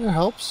know, it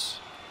helps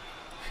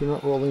if you're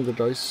not rolling the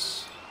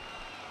dice.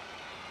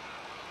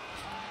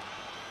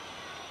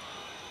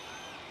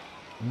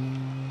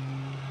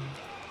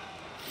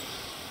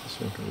 This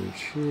one can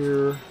reach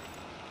here,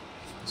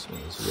 this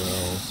one as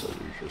well, so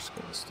we're just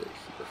going to stay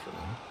here for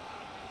now.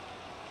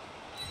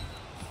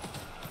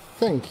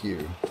 Thank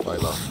you,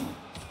 Lila.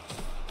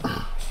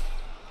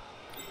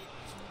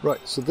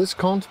 Right, so this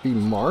can't be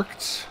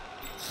marked.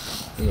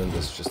 And then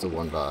this is just a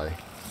 1 die.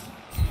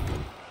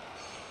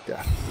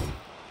 Death.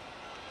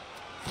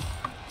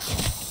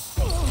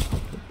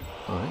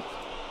 Alright.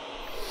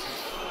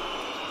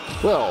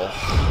 Well,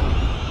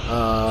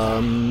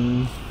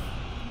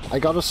 I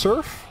got a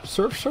surf.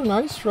 Surfs are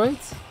nice, right?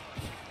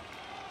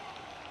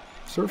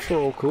 Surfs are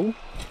all cool.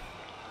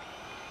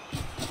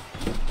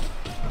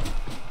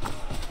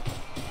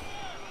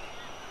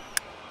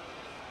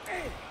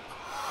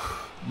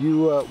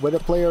 You, when a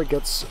player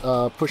gets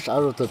pushed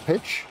out of the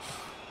pitch,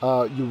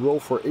 you roll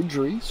for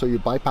injury, so you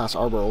bypass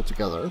armor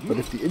altogether. But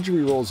if the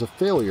injury roll is a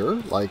failure,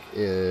 like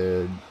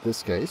in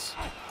this case,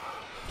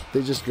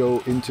 they just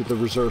go into the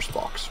reserves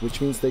box, which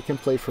means they can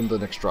play from the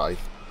next drive.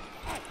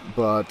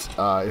 But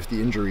if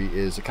the injury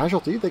is a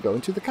casualty, they go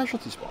into the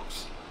casualties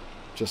box.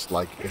 Just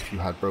like if you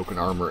had broken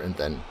armor and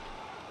then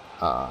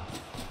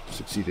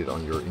succeeded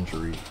on your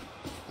injury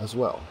as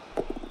well.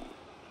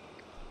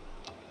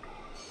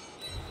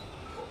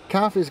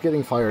 Calf is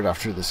getting fired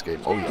after this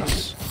game, oh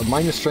yes. A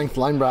minus strength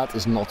line rat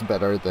is not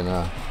better than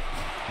a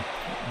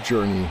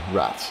journey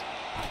rat.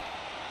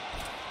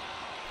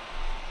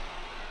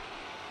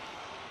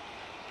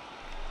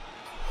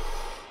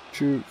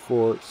 Two,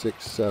 4,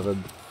 6,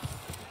 7.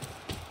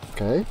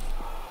 Okay.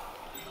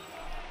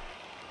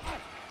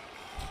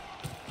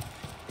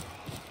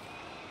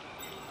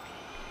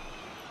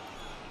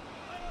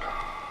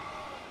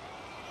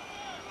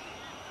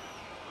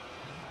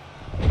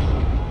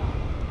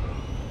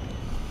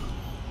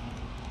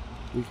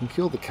 We can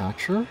kill the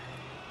catcher.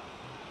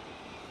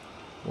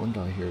 1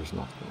 die here is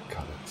not going to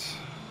cut it.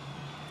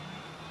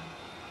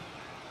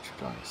 2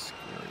 die is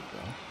scary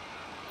though.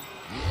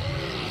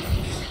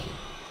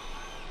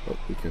 But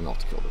we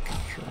cannot kill the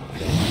catcher.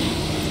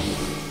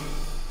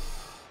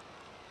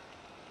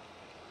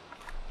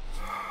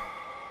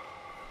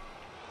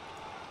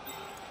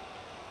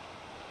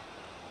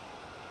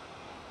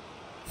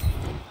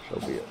 So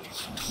be it.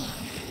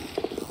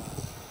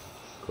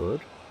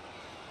 Good.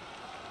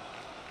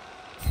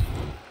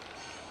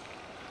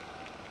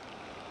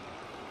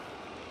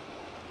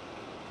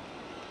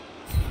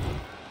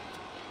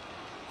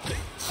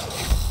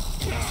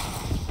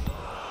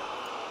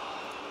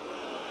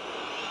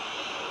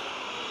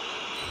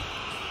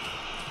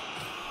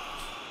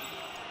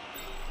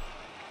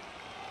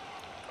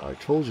 I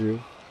told you,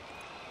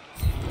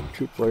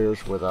 2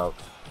 players without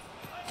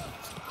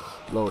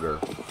loader.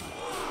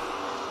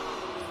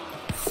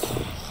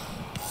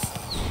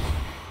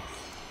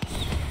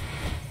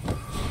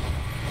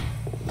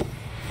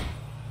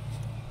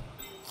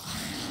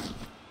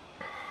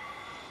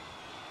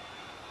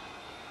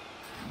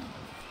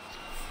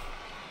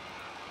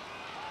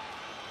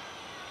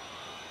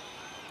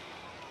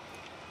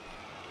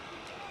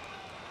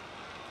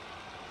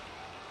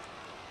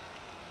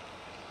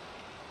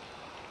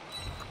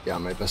 Yeah,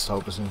 my best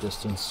hope is in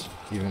distance,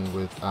 even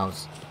without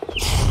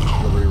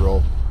the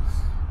reroll.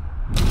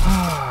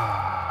 Well.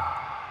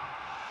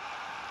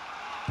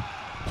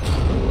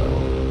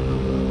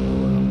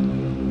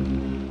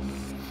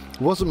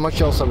 wasn't much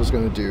else I was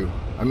going to do.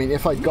 I mean,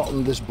 if I'd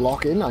gotten this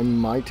block in, I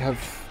might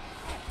have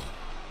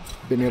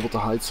been able to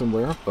hide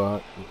somewhere,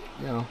 but,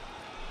 you know,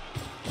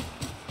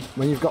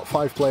 when you've got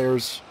 5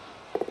 players,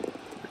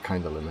 you're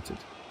kind of limited.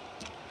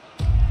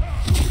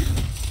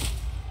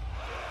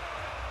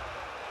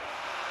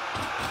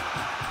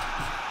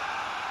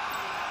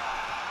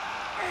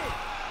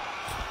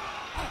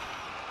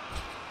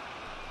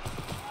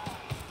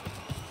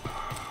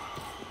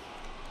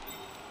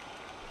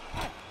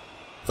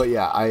 But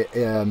yeah,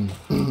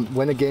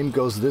 when a game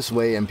goes this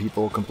way and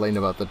people complain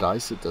about the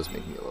dice, it does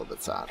make me a little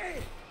bit sad.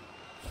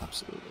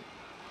 Absolutely.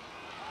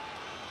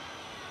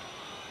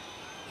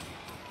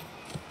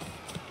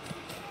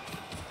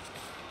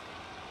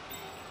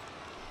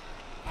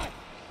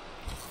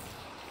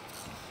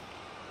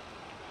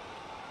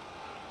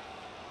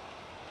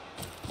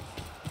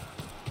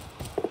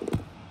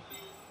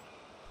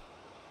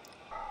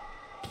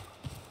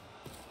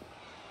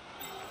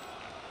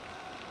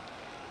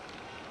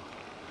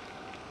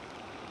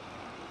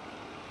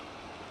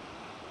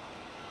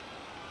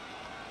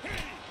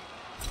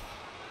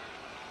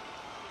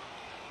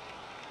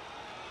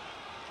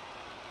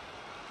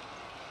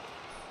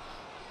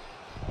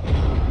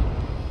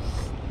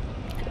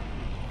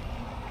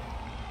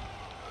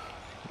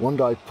 One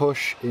die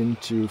push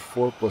into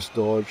 4+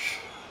 dodge,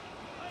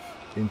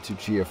 into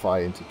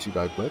GFI, into 2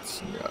 die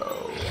blitz.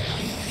 No.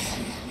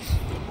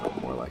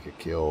 More like a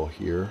kill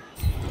here.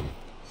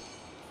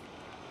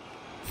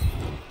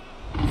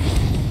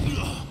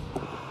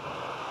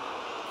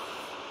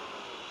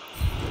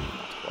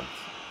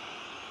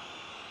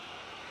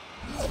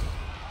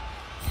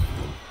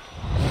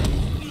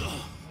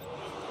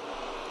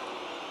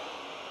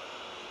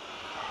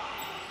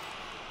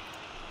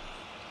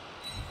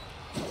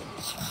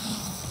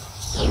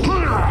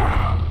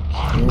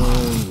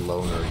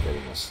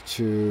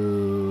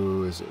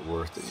 Is it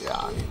worth it? Yeah,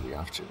 I mean, we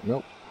have to.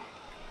 Nope.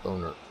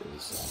 Loner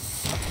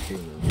is a pain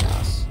in the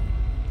ass.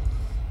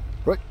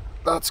 Right,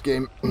 that's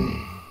game.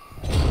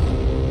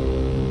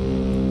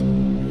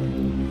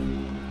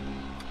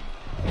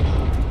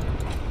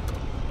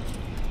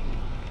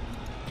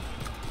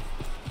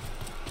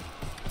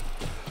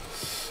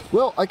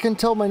 Well, I can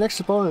tell my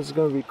next opponent is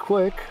going to be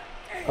quick.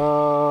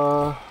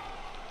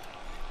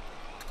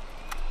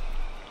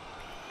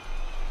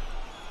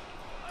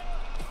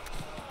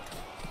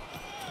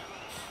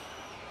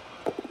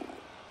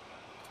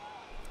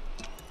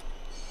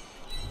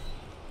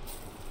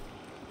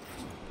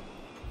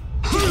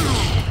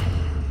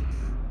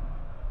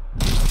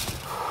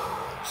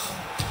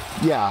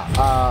 Yeah,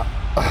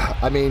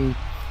 I mean,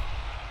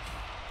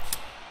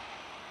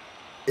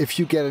 if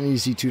you get an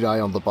easy 2 die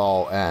on the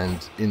ball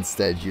and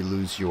instead you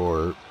lose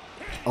your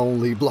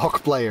only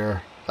block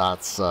player,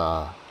 that's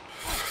Blood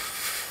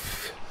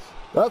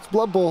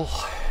Bowl.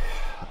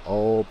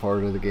 All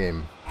part of the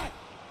game.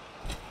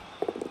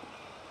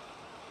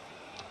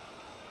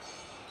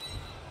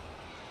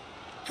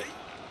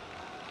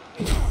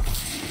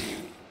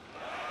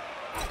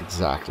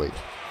 Exactly.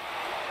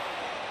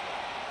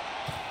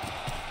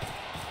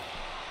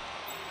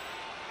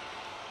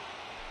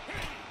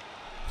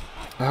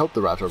 I hope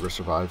the Rat Ogre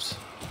survives.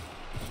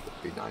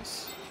 That'd be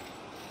nice.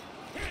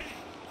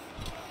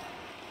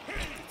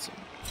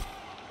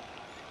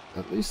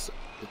 At least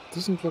it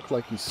doesn't look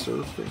like he's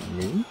surfing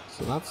me,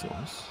 so that's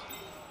nice.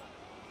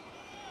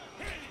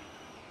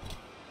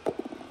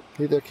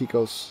 Hey there,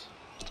 Kikos.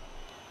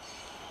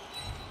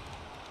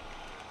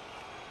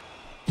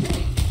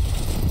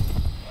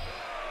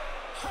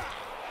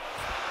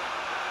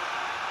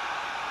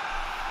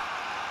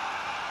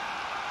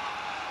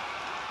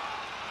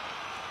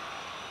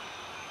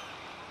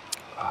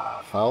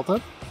 Foul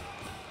that?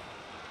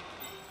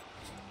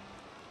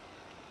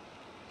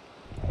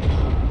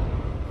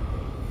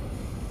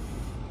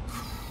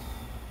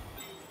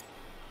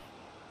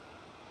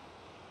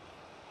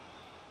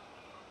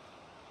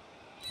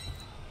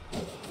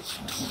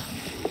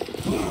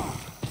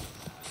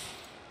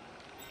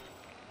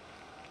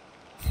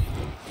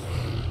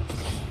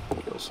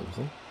 Kill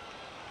something.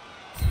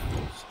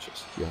 It's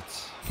just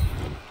yet.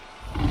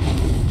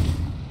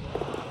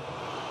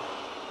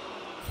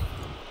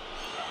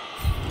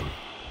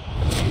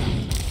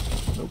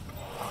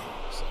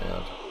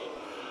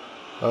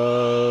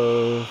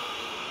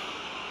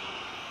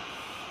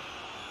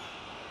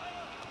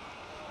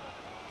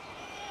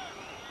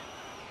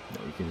 No,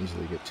 you can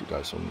easily get 2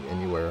 dice on me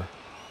anywhere.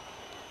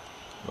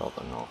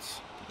 Rather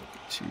not make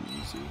it too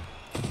easy.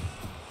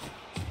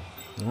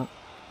 Yeah.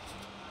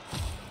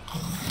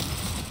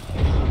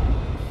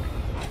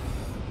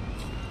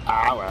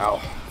 Ah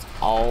well, it's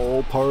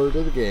all part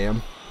of the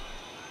game.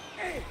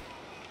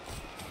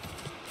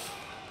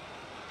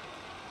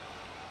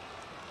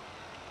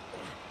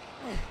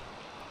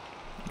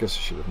 I guess I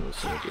should have moved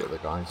some of the other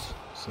guys,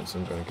 since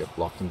I'm going to get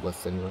blocked and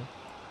blitzed anyway.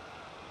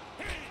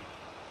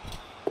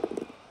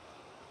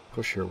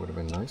 Push here would have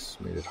been nice,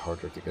 made it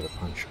harder to get a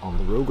punch on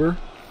the Roger.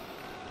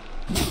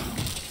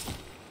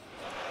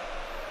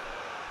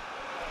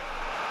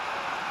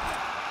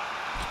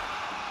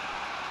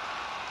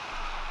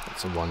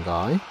 That's a 1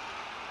 die.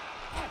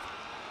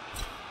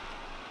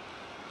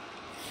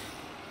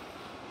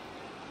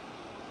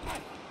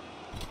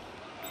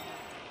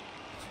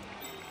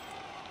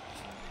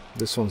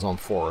 This one's on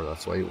 4,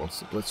 that's why he wants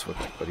to blitz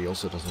with it, but he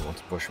also doesn't want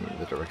to push me in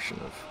the direction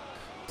of...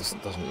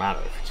 Doesn't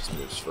matter if he just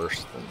moves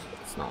first, then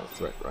it's not a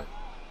threat, right?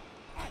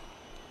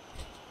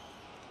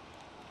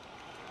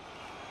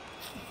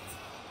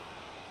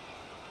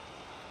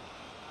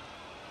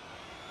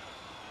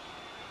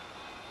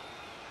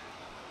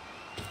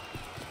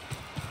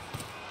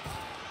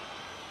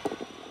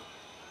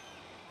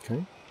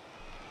 Okay.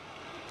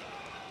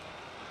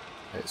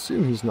 I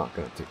assume he's not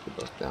going to take the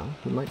boat down.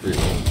 He might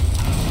reroll.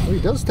 Oh, he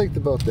does take the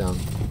boat down.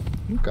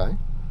 Okay.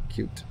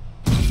 Cute.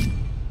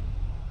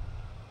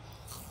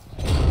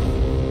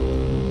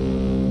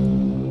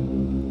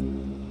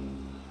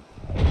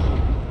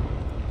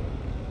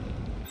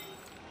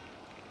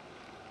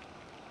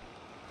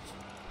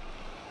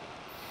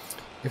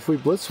 If we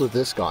blitz with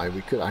this guy,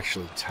 we could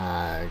actually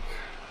tag...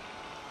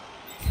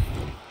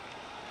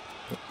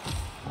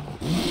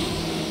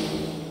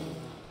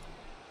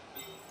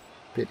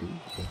 Pity,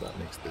 because that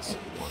makes this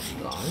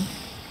one die.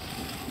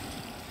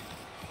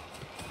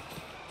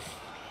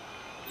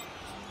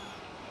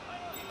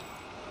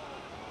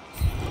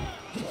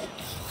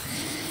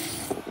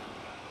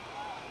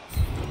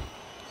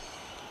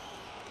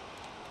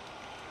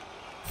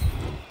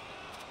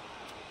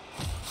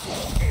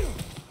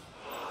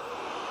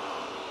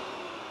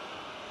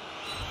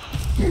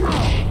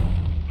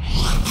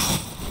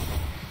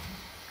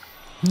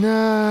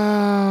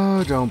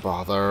 No, don't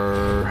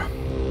bother.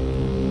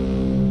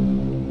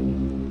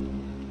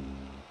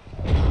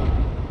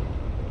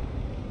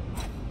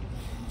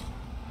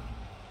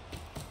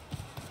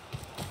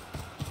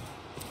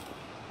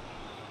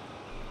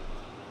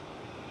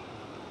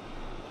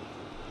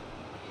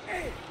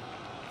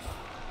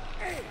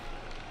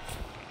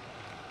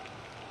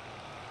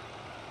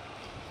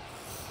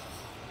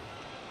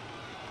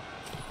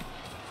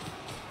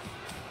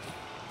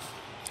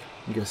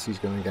 I guess he's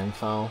going to gang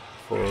foul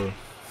for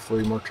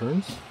 3 more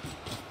turns.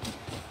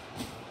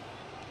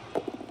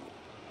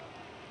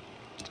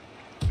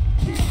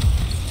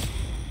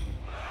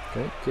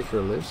 Okay,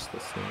 kicker lives,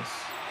 that's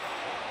nice.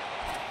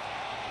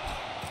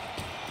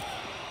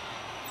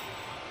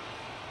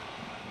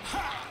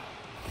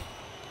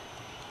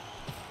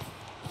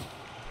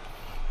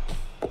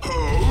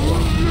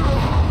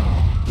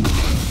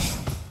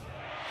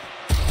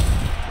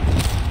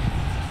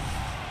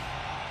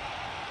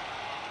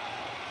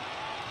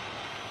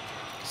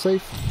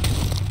 Safe.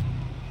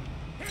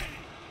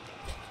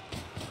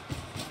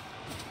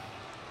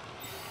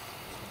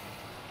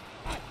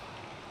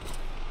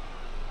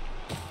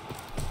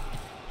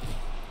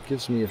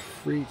 Gives me a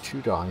free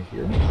 2 die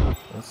here.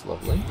 That's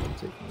lovely. I'm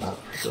taking that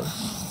for sure.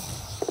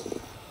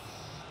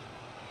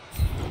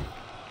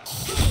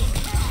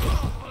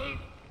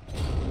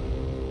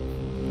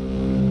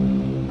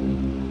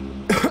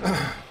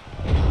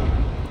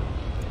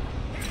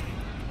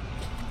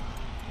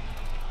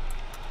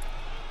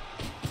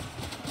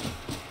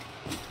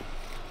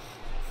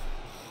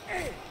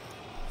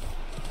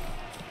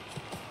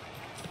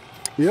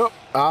 Yep,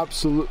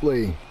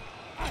 absolutely.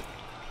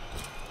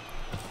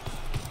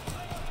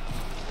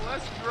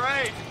 That's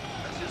great.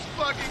 That's just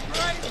fucking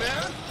great,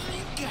 man.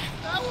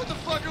 Now what the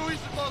fuck are we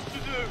supposed to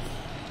do?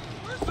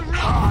 Where's the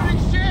real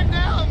big shit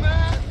now,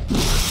 man?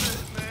 That's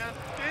it, man.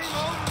 Game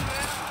over,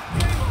 man.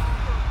 Game over.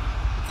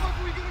 What the fuck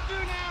are we gonna do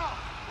now?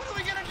 What are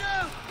we gonna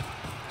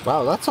do?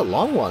 Wow, that's a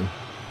long one.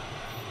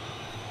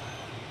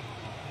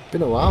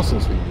 Been a while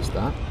since we used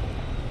that.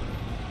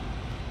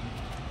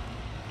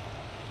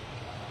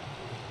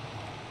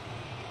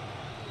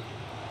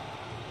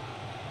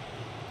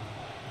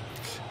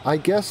 I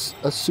guess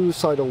a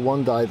suicidal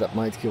 1 die that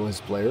might kill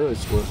his player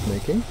is worth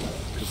making,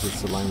 because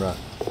it's a line rat.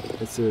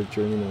 It's a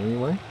journeyman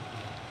anyway.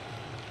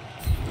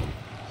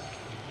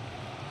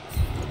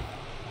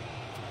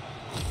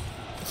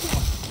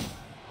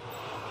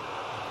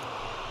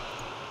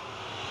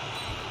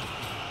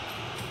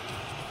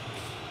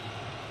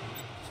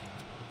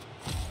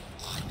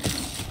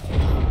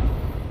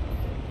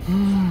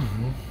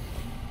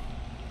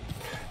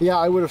 Yeah,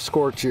 I would have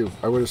scored too.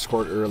 I would have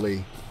scored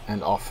early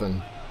and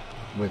often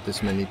with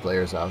this many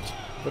players out.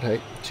 But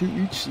hey, to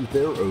each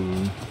their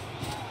own.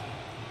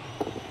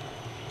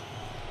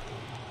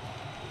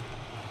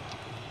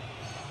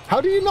 How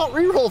do you not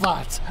reroll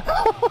that?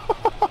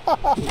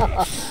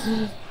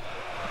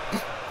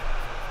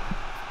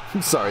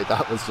 I'm sorry,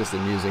 that was just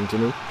amusing to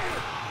me.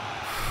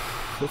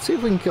 Let's see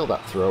if we can kill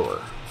that thrower.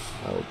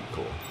 That would be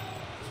cool.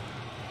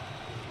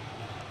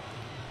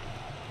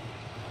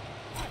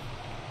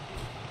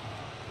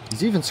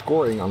 He's even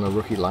scoring on a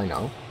rookie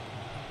Lino,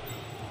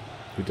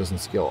 who doesn't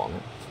skill on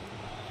it.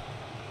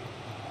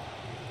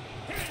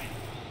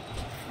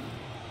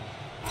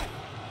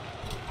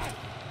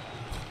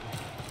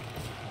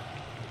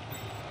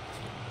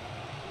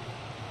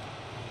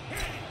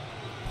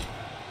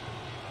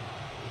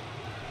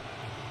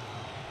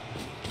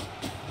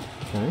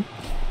 Okay.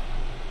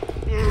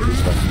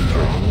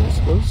 I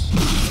suppose.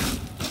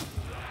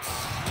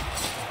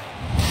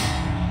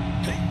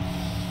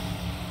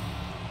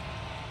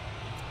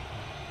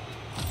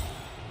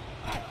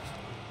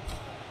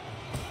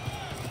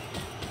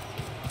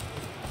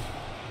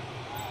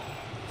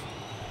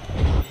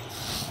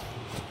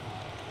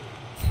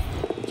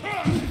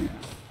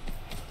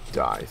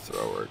 Die,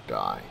 thrower,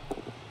 die.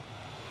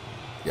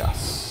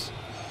 Yes.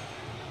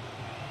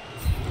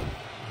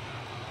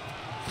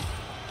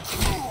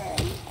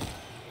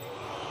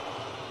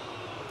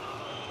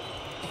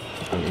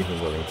 I'm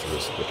even willing to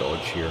risk the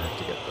dodge here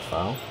to get the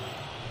foul.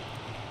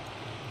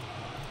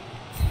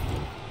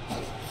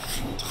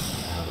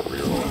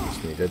 Reroll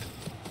is needed.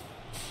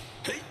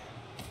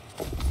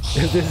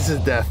 If this is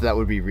death, that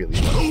would be really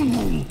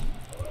funny.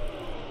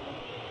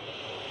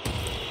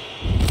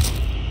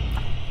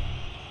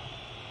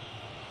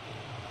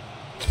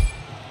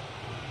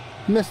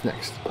 Miss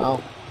next.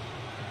 Oh.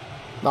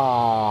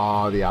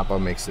 Oh, the Appa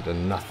makes it a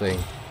nothing.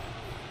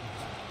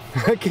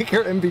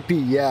 Kicker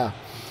MVP, yeah.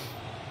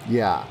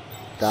 Yeah,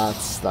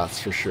 that's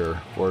for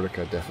sure.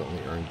 Vortica definitely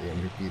earned the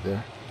MVP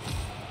there.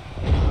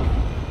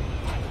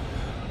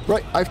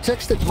 Right, I've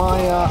texted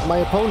my my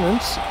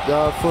opponents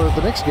for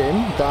the next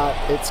game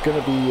that it's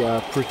gonna be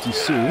pretty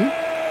soon.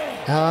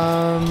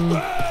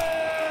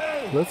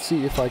 Let's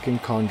see if I can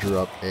conjure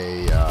up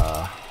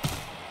a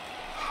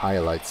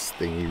highlights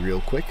thingy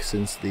real quick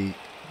since the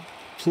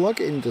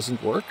plugin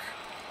doesn't work.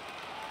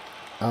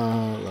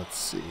 Let's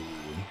see.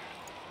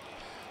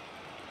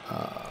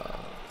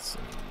 Let's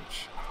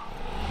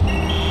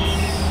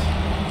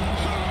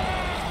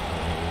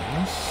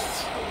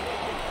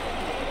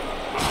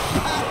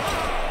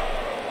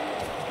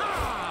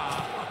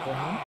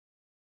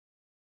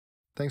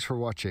Thanks for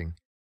watching.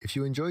 If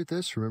you enjoyed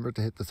this, remember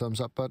to hit the thumbs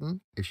up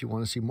button. If you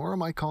want to see more of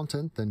my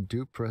content, then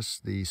do press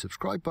the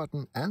subscribe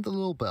button and the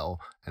little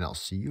bell, and I'll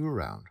see you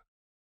around.